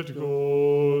 let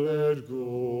go, let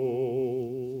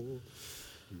go.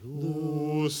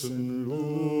 Loosen,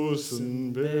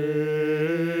 loosen,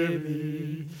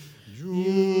 baby.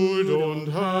 You don't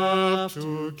have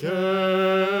to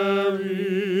carry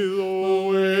the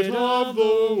weight of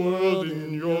the world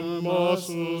in your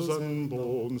muscles and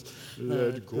bones.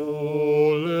 Let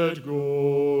go, let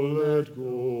go, let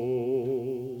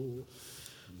go.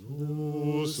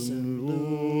 Loosen,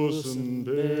 loosen,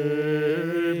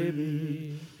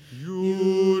 baby.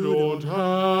 You don't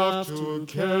have to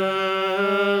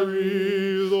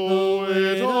carry the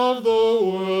weight of the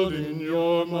world in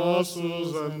your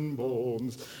muscles and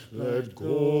bones. Let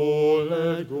go,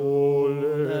 let go,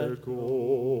 let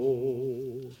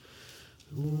go.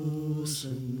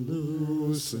 Loosen,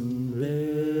 loosen,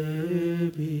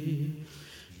 baby.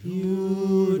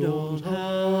 You don't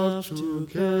have to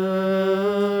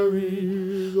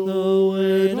carry the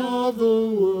weight of the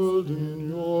world in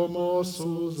your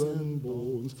muscles and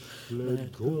bones.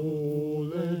 Let go,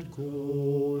 let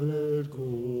go, let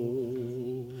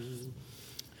go.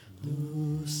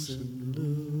 Loosen,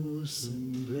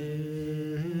 loosen,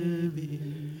 baby.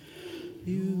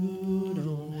 You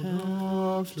don't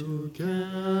have to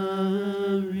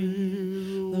carry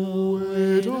the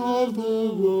weight of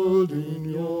the world in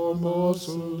your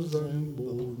muscles and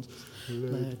bones.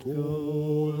 Let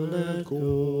go, let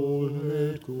go,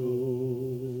 let go.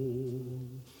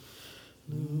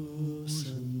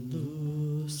 Loosen,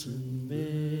 loosen,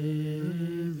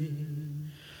 baby.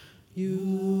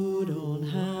 You don't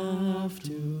have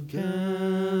to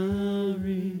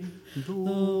carry the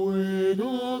weight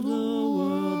of the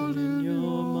world in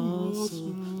your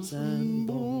muscles and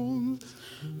bones.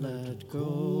 Let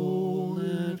go,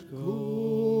 let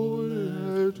go,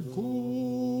 let go.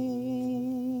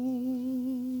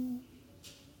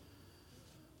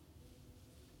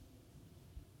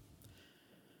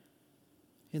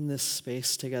 In this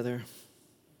space together,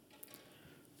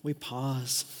 we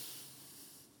pause.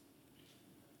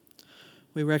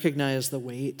 We recognize the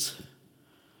weight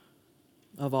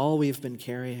of all we've been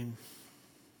carrying.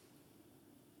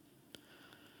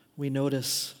 We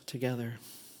notice together,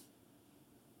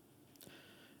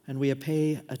 and we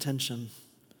pay attention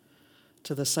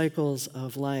to the cycles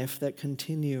of life that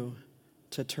continue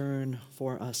to turn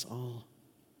for us all.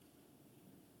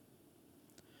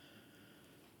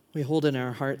 We hold in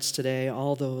our hearts today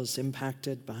all those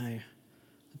impacted by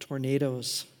the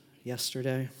tornadoes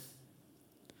yesterday,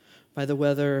 by the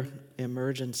weather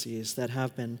emergencies that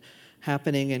have been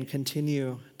happening and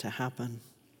continue to happen,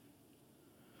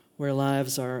 where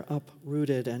lives are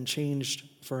uprooted and changed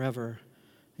forever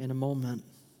in a moment,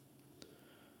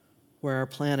 where our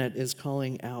planet is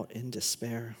calling out in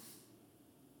despair.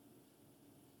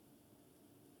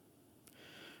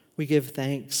 We give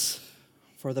thanks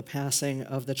for the passing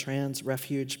of the Trans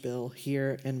Refuge Bill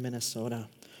here in Minnesota,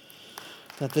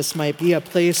 that this might be a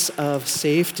place of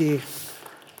safety,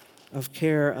 of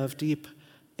care, of deep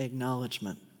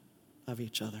acknowledgement of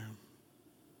each other.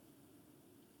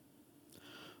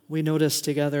 We notice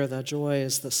together the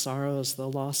joys, the sorrows, the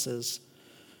losses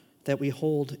that we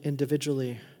hold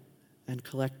individually and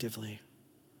collectively.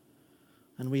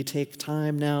 And we take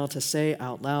time now to say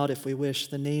out loud, if we wish,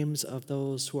 the names of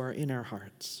those who are in our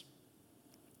hearts.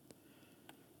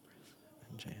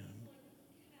 Jan.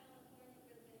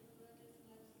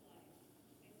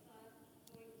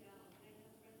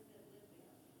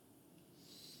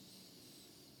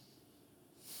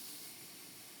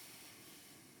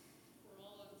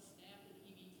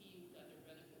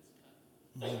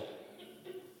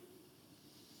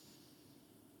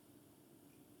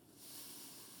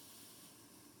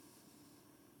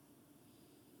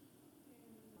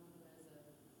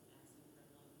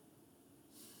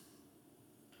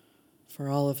 For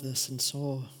all of this and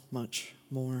so much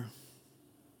more.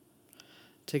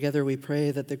 Together we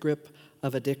pray that the grip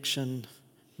of addiction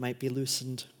might be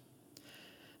loosened,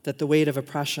 that the weight of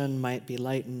oppression might be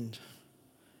lightened,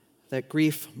 that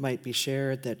grief might be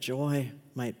shared, that joy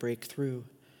might break through,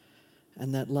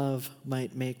 and that love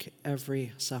might make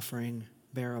every suffering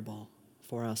bearable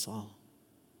for us all.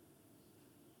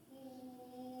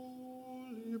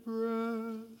 Holy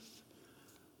breath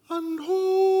and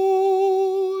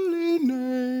holy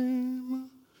name,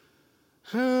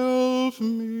 help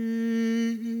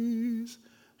me,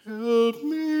 help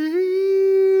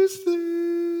me ease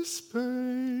this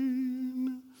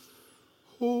pain.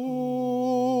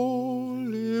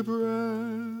 Holy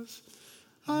breath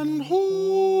and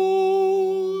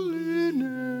holy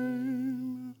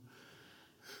name,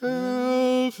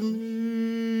 help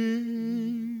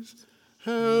me,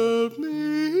 help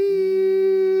me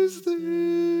ease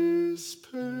this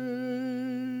pain.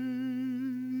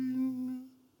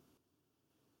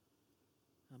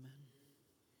 Amen.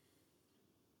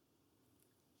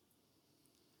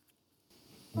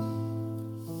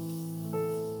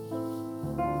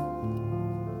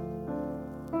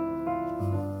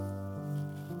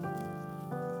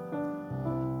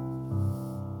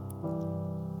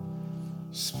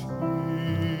 Spirit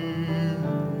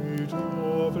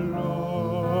of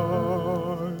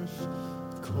life,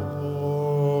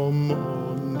 come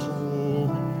unto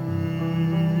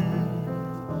me.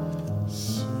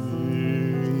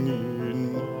 Sing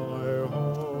in my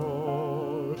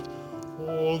heart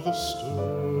all the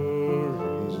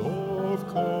stirrings of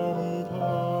compassion.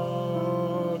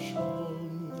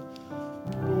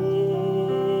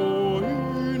 Blow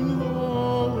in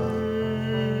the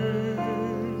wind,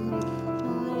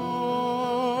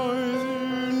 rise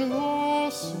in the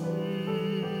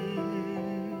sea,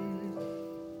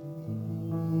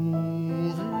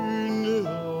 move in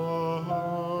the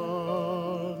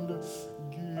hand,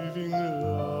 giving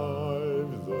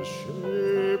life the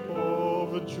shape of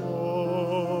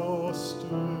justice.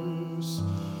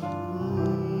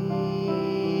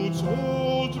 Roots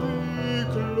hold me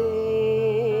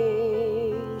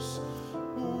close,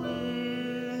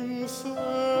 wings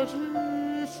set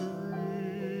me free.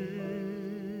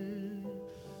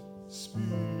 Spirit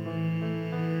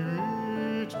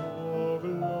of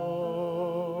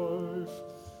life,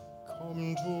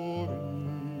 come to me,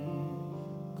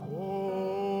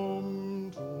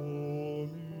 come to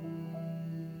me.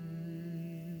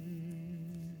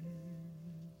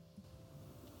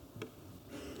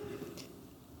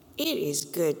 It is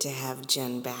good to have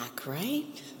Jen back,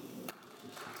 right?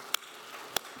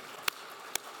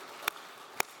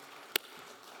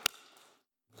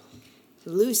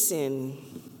 Loosen.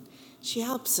 She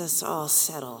helps us all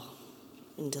settle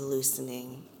into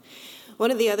loosening.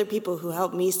 One of the other people who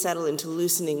helped me settle into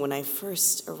loosening when I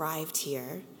first arrived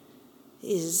here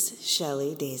is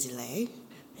Shelley Desilets.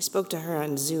 I spoke to her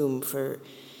on Zoom for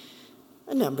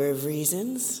a number of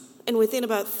reasons, and within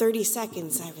about 30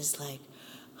 seconds I was like,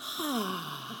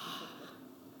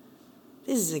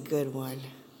 this is a good one.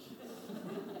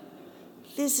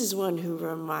 This is one who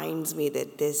reminds me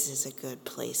that this is a good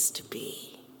place to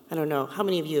be. I don't know, how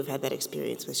many of you have had that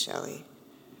experience with Shelley?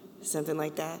 Something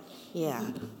like that?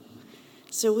 Yeah.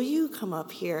 So will you come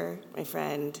up here, my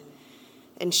friend,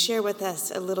 and share with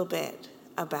us a little bit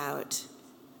about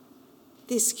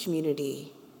this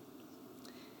community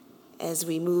as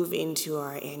we move into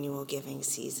our annual giving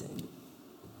season?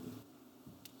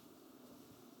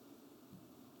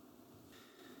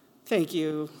 Thank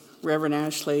you, Reverend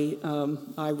Ashley.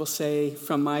 I will say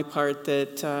from my part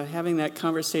that having that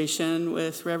conversation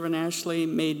with Reverend Ashley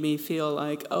made me feel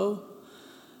like, oh,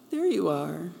 there you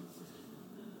are.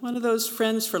 One of those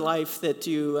friends for life that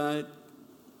you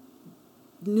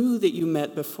knew that you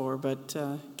met before, but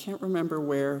can't remember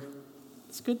where.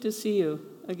 It's good to see you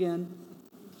again.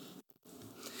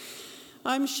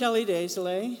 I'm Shelley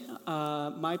Desilets.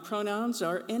 My pronouns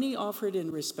are any offered in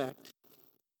respect.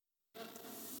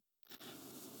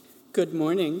 Good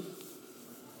morning.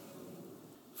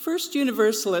 First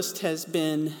Universalist has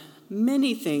been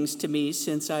many things to me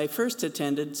since I first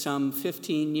attended some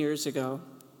 15 years ago.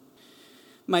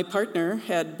 My partner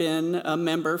had been a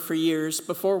member for years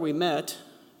before we met,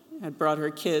 had brought her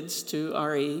kids to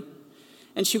RE,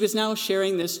 and she was now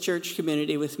sharing this church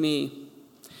community with me.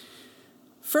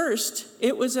 First,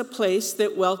 it was a place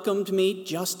that welcomed me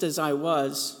just as I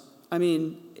was.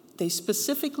 They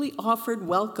specifically offered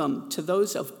welcome to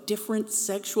those of different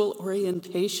sexual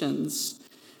orientations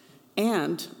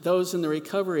and those in the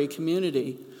recovery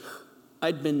community.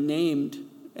 I'd been named,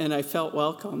 and I felt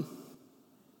welcome.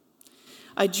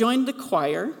 I joined the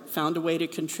choir, found a way to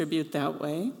contribute that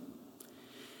way.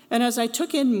 And as I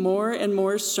took in more and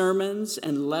more sermons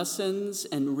and lessons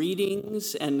and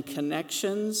readings and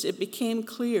connections, it became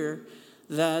clear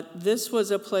that this was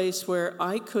a place where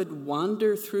I could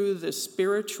wander through the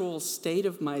spiritual state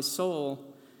of my soul,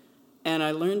 and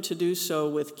I learned to do so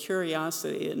with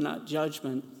curiosity and not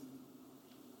judgment.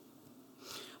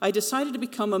 I decided to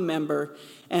become a member,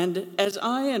 and as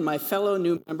I and my fellow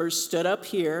new members stood up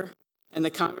here and the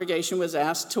congregation was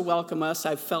asked to welcome us,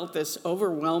 I felt this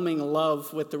overwhelming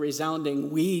love with the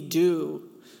resounding, "We do."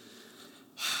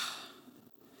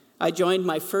 I joined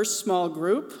my first small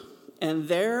group, and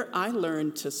there I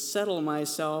learned to settle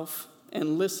myself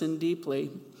and listen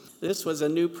deeply. This was a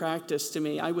new practice to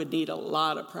me. I would need a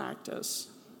lot of practice.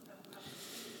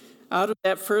 Out of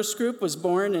that first group was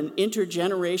born an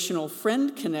intergenerational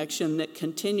friend connection that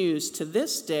continues to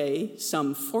this day,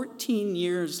 some 14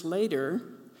 years later.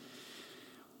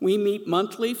 We meet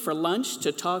monthly for lunch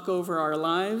to talk over our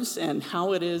lives and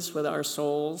how it is with our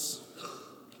souls.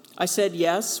 I said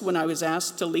yes when I was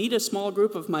asked to lead a small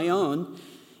group of my own.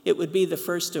 It would be the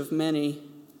first of many.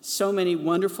 So many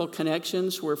wonderful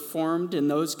connections were formed in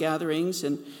those gatherings,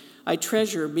 and I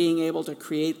treasure being able to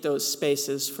create those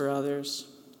spaces for others.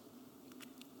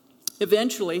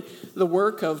 Eventually, the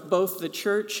work of both the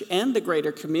church and the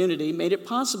greater community made it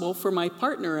possible for my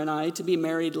partner and I to be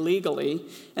married legally,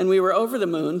 and we were over the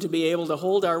moon to be able to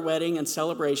hold our wedding and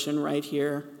celebration right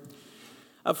here.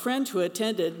 A friend who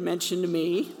attended mentioned to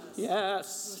me,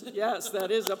 yes,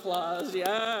 that is applause,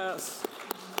 yes.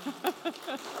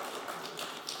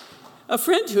 A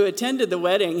friend who attended the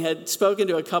wedding had spoken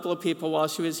to a couple of people while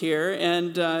she was here,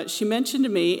 and she mentioned to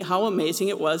me how amazing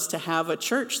it was to have a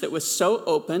church that was so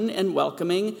open and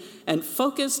welcoming and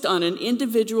focused on an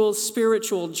individual's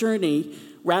spiritual journey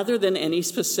rather than any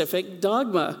specific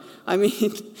dogma. I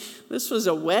mean, this was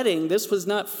a wedding. This was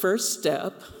not first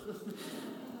step.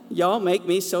 Y'all make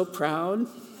me so proud.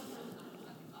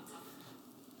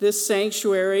 This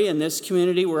sanctuary and this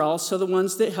community were also the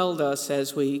ones that held us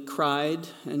as we cried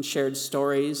and shared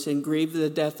stories and grieved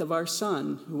the death of our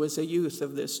son, who was a youth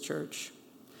of this church.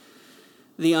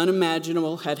 The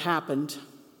unimaginable had happened,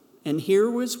 and here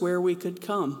was where we could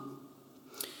come.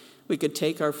 We could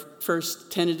take our first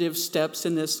tentative steps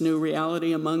in this new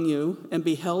reality among you and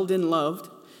be held and loved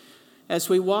as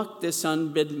we walked this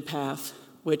unbidden path,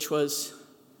 which was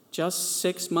just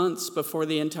 6 months before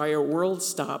the entire world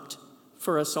stopped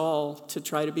for us all to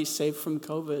try to be safe from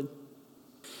COVID.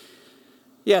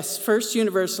 Yes, First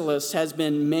Universalist has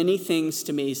been many things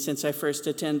to me since I first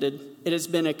attended. It has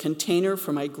been a container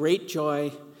for my great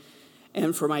joy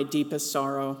and for my deepest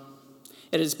sorrow.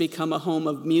 It has become a home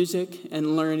of music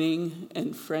and learning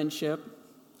and friendship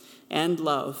and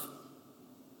love.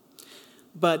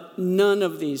 But none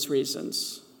of these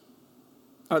reasons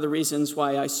are the reasons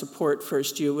why I support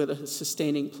First U with a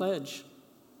sustaining pledge.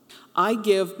 I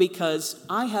give because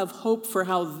I have hope for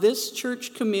how this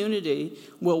church community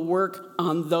will work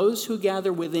on those who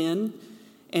gather within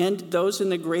and those in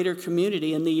the greater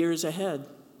community in the years ahead.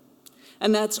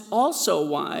 And that's also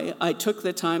why I took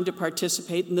the time to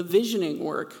participate in the visioning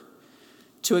work,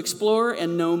 to explore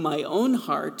and know my own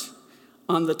heart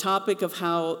on the topic of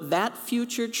how that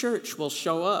future church will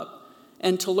show up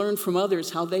and to learn from others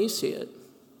how they see it.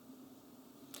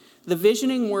 The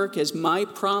visioning work is my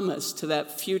promise to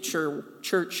that future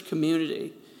church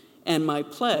community, and my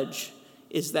pledge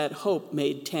is that hope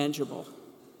made tangible.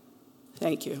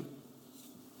 Thank you.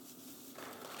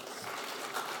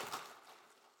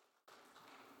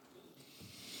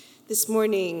 This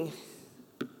morning,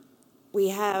 we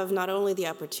have not only the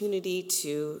opportunity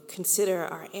to consider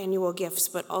our annual gifts,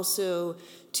 but also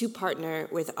to partner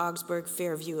with Augsburg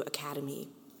Fairview Academy,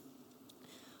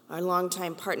 our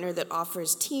longtime partner that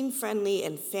offers teen-friendly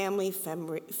and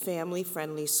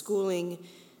family-friendly schooling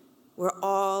where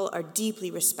all are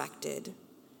deeply respected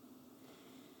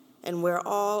and where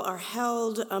all are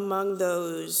held among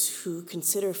those who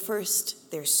consider first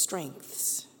their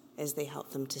strengths as they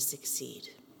help them to succeed.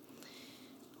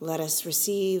 Let us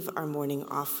receive our morning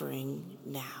offering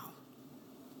now.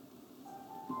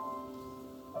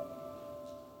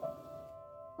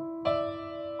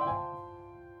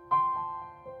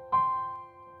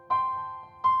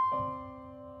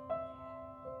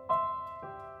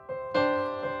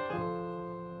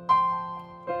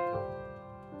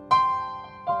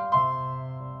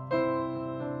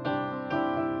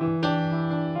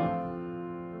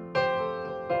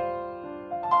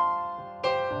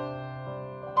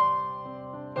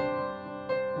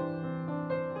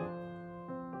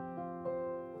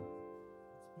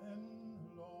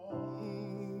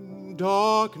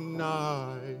 Dark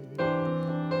night,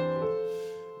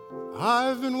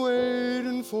 I've been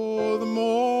waiting for the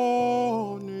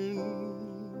morning.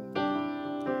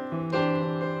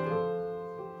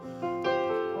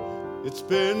 It's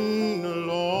been a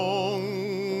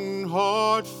long,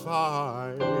 hard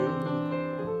fight,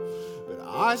 but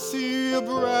I see a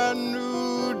brand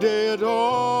new day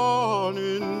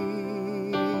dawning.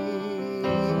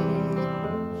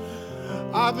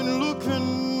 I've been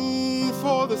looking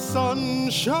for the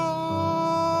sunshine,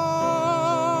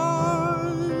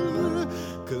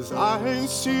 'cause I ain't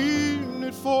seen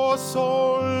it for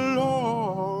so long.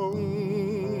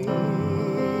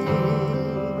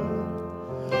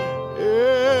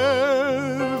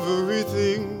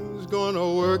 Everything's gonna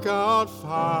work out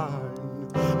fine.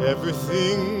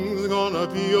 Everything's gonna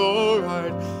be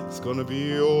alright. It's gonna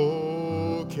be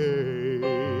okay.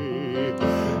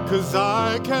 'Cause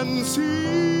I can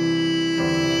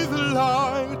see the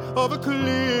light of a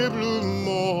clear blue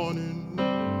morning.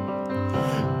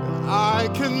 I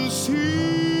can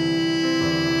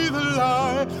see the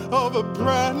light of a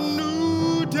brand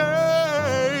new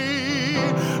day.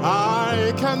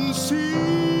 I can see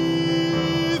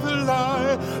the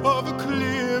light of a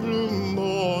clear blue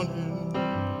morning.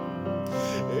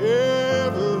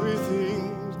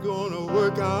 Everything's gonna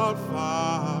work out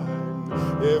fine.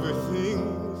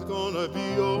 Everything's gonna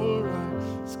be alright.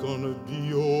 It's gonna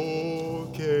be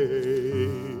okay.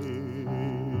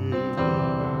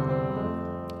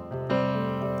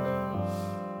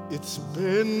 It's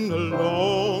been a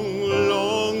long,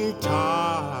 long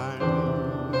time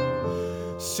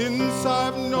since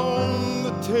I've known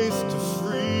the taste of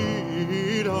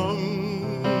freedom.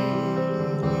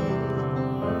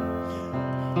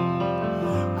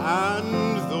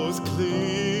 And those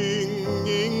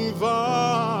clinging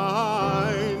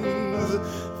vines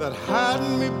that had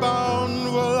me bound,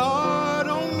 well, I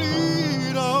don't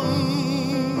need them.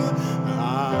 I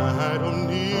don't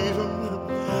need them.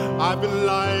 I've been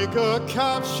like a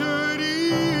captured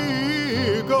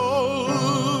eagle.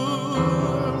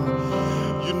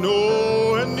 You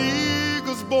know, an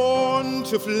eagle's born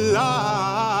to fly.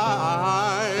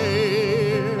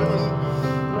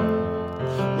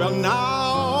 Well,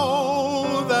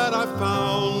 now that I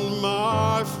found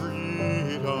my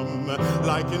freedom,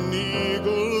 like an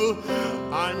eagle,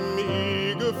 I'm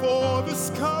eager for the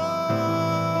sky.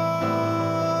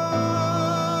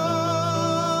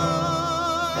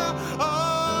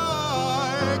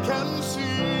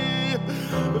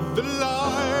 The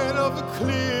light of a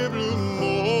clear blue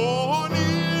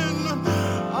morning.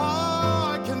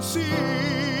 I can see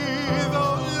the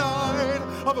light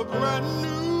of a brand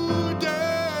new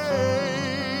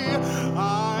day.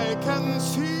 I can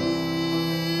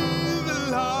see the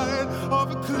light of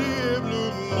a clear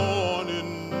blue morning.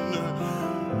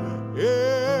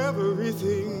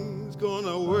 Everything's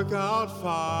gonna work out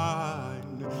fine.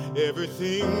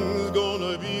 Everything's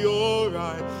gonna be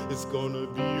alright. It's gonna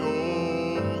be okay.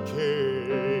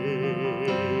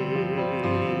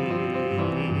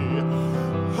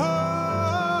 I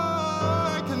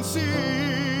can see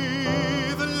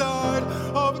the light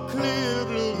of a clear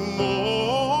blue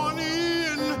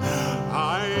morning.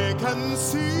 I can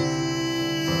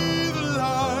see the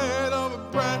light of a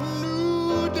brand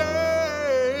new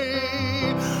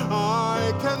day.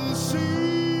 I can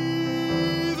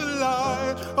see the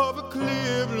light of a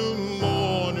clear blue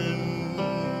morning.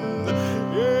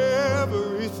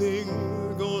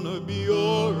 Everything's gonna be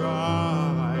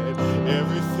alright.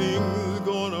 Everything's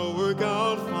gonna work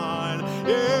out fine.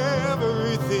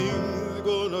 Everything's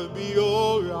gonna be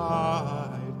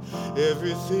alright.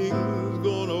 Everything's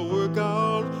gonna work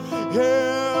out.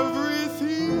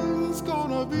 Everything's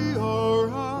gonna be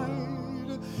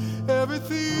alright.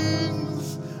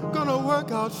 Everything's gonna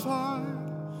work out fine.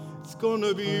 It's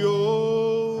gonna be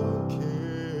okay.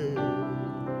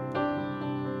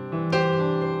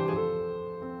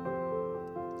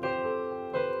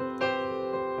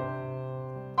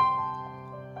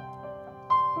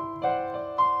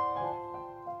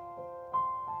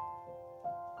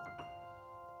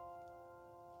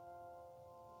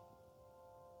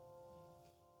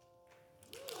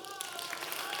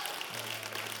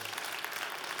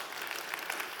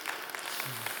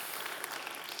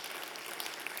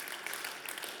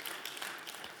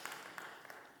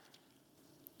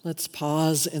 Let's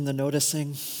pause in the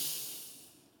noticing.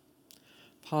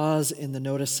 Pause in the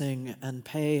noticing and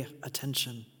pay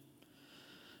attention.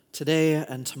 Today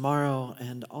and tomorrow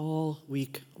and all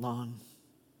week long.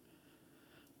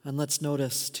 And let's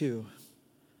notice, too,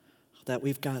 that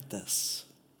we've got this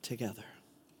together.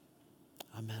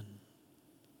 Amen.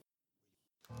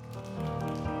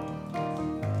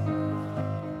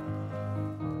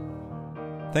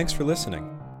 Thanks for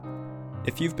listening.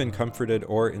 If you've been comforted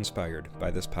or inspired by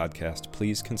this podcast,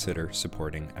 please consider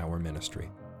supporting our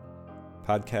ministry.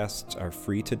 Podcasts are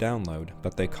free to download,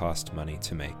 but they cost money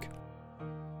to make.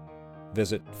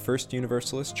 visit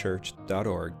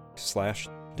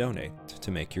firstuniversalistchurch.org/donate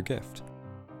to make your gift.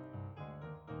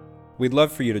 We'd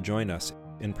love for you to join us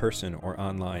in person or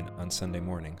online on Sunday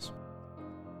mornings.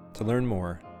 To learn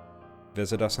more,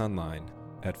 visit us online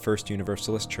at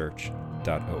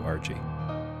firstuniversalistchurch.org.